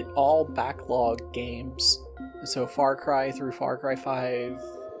 You get all backlog games. So Far Cry through Far Cry 5,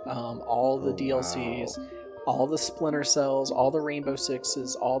 all the DLCs, all the Splinter Cells, all the Rainbow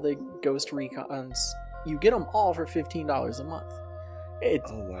Sixes, all the Ghost Recons. You get them all for $15 a month.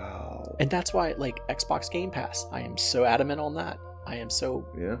 Oh, wow. And that's why, Xbox Game Pass, I am so adamant on that. I am so...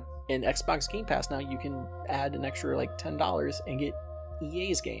 Yeah. In Xbox Game Pass now, you can add an extra, $10 and get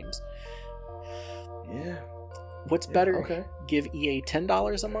EA's games. Yeah. What's better? Okay. Give EA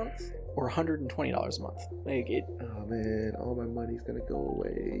 $10 a month or $120 a month. Like it. Oh man, all my money's gonna go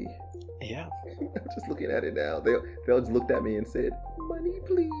away. Yeah. I'm just looking at it now. They'll just looked at me and said, "Money,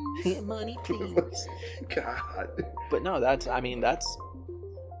 please." Money, please. God. But no, that's.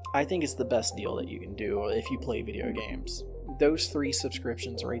 I think it's the best deal that you can do if you play video games. Those 3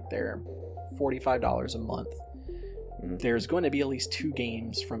 subscriptions right there, $45 a month. Mhm. There's going to be at least 2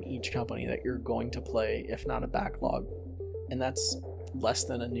 games from each company that you're going to play, if not a backlog. And that's less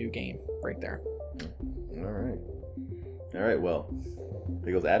than a new game right there. All right. Well,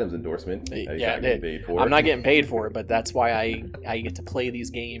 there goes Adam's endorsement. Yeah, He's not getting paid for it. I'm not getting paid for it, but that's why I get to play these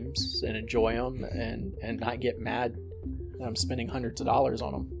games and enjoy them and not get mad that I'm spending hundreds of dollars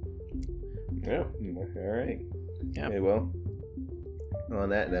on them. Yeah. All right. Yeah. Okay, well, on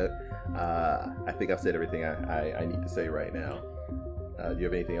that note, I think I've said everything I need to say right now. Do you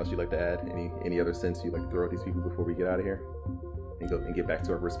have anything else you'd like to add? Any other sense you'd like to throw at these people before we get out of here and get back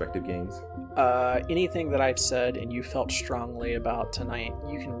to our respective games? Anything that I've said and you felt strongly about tonight,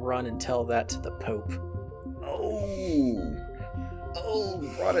 you can run and tell that to the Pope. Oh,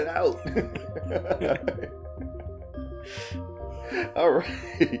 brought it out. All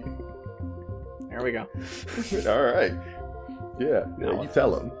right. There we go. All right. Yeah, No. you tell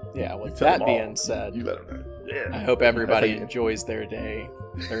them. Yeah, with You tell that them being all. said, You let them know. Yeah. I hope everybody That's how you- enjoys their day,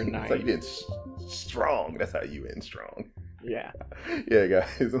 their That's how you night. end strong. That's how you end strong. Yeah. Yeah,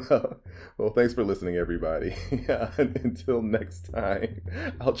 guys. Well, thanks for listening, everybody. Until next time,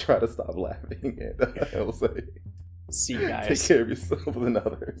 I'll try to stop laughing and I'll say, See you guys. take care of yourself and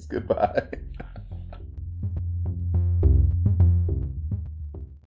others. Goodbye.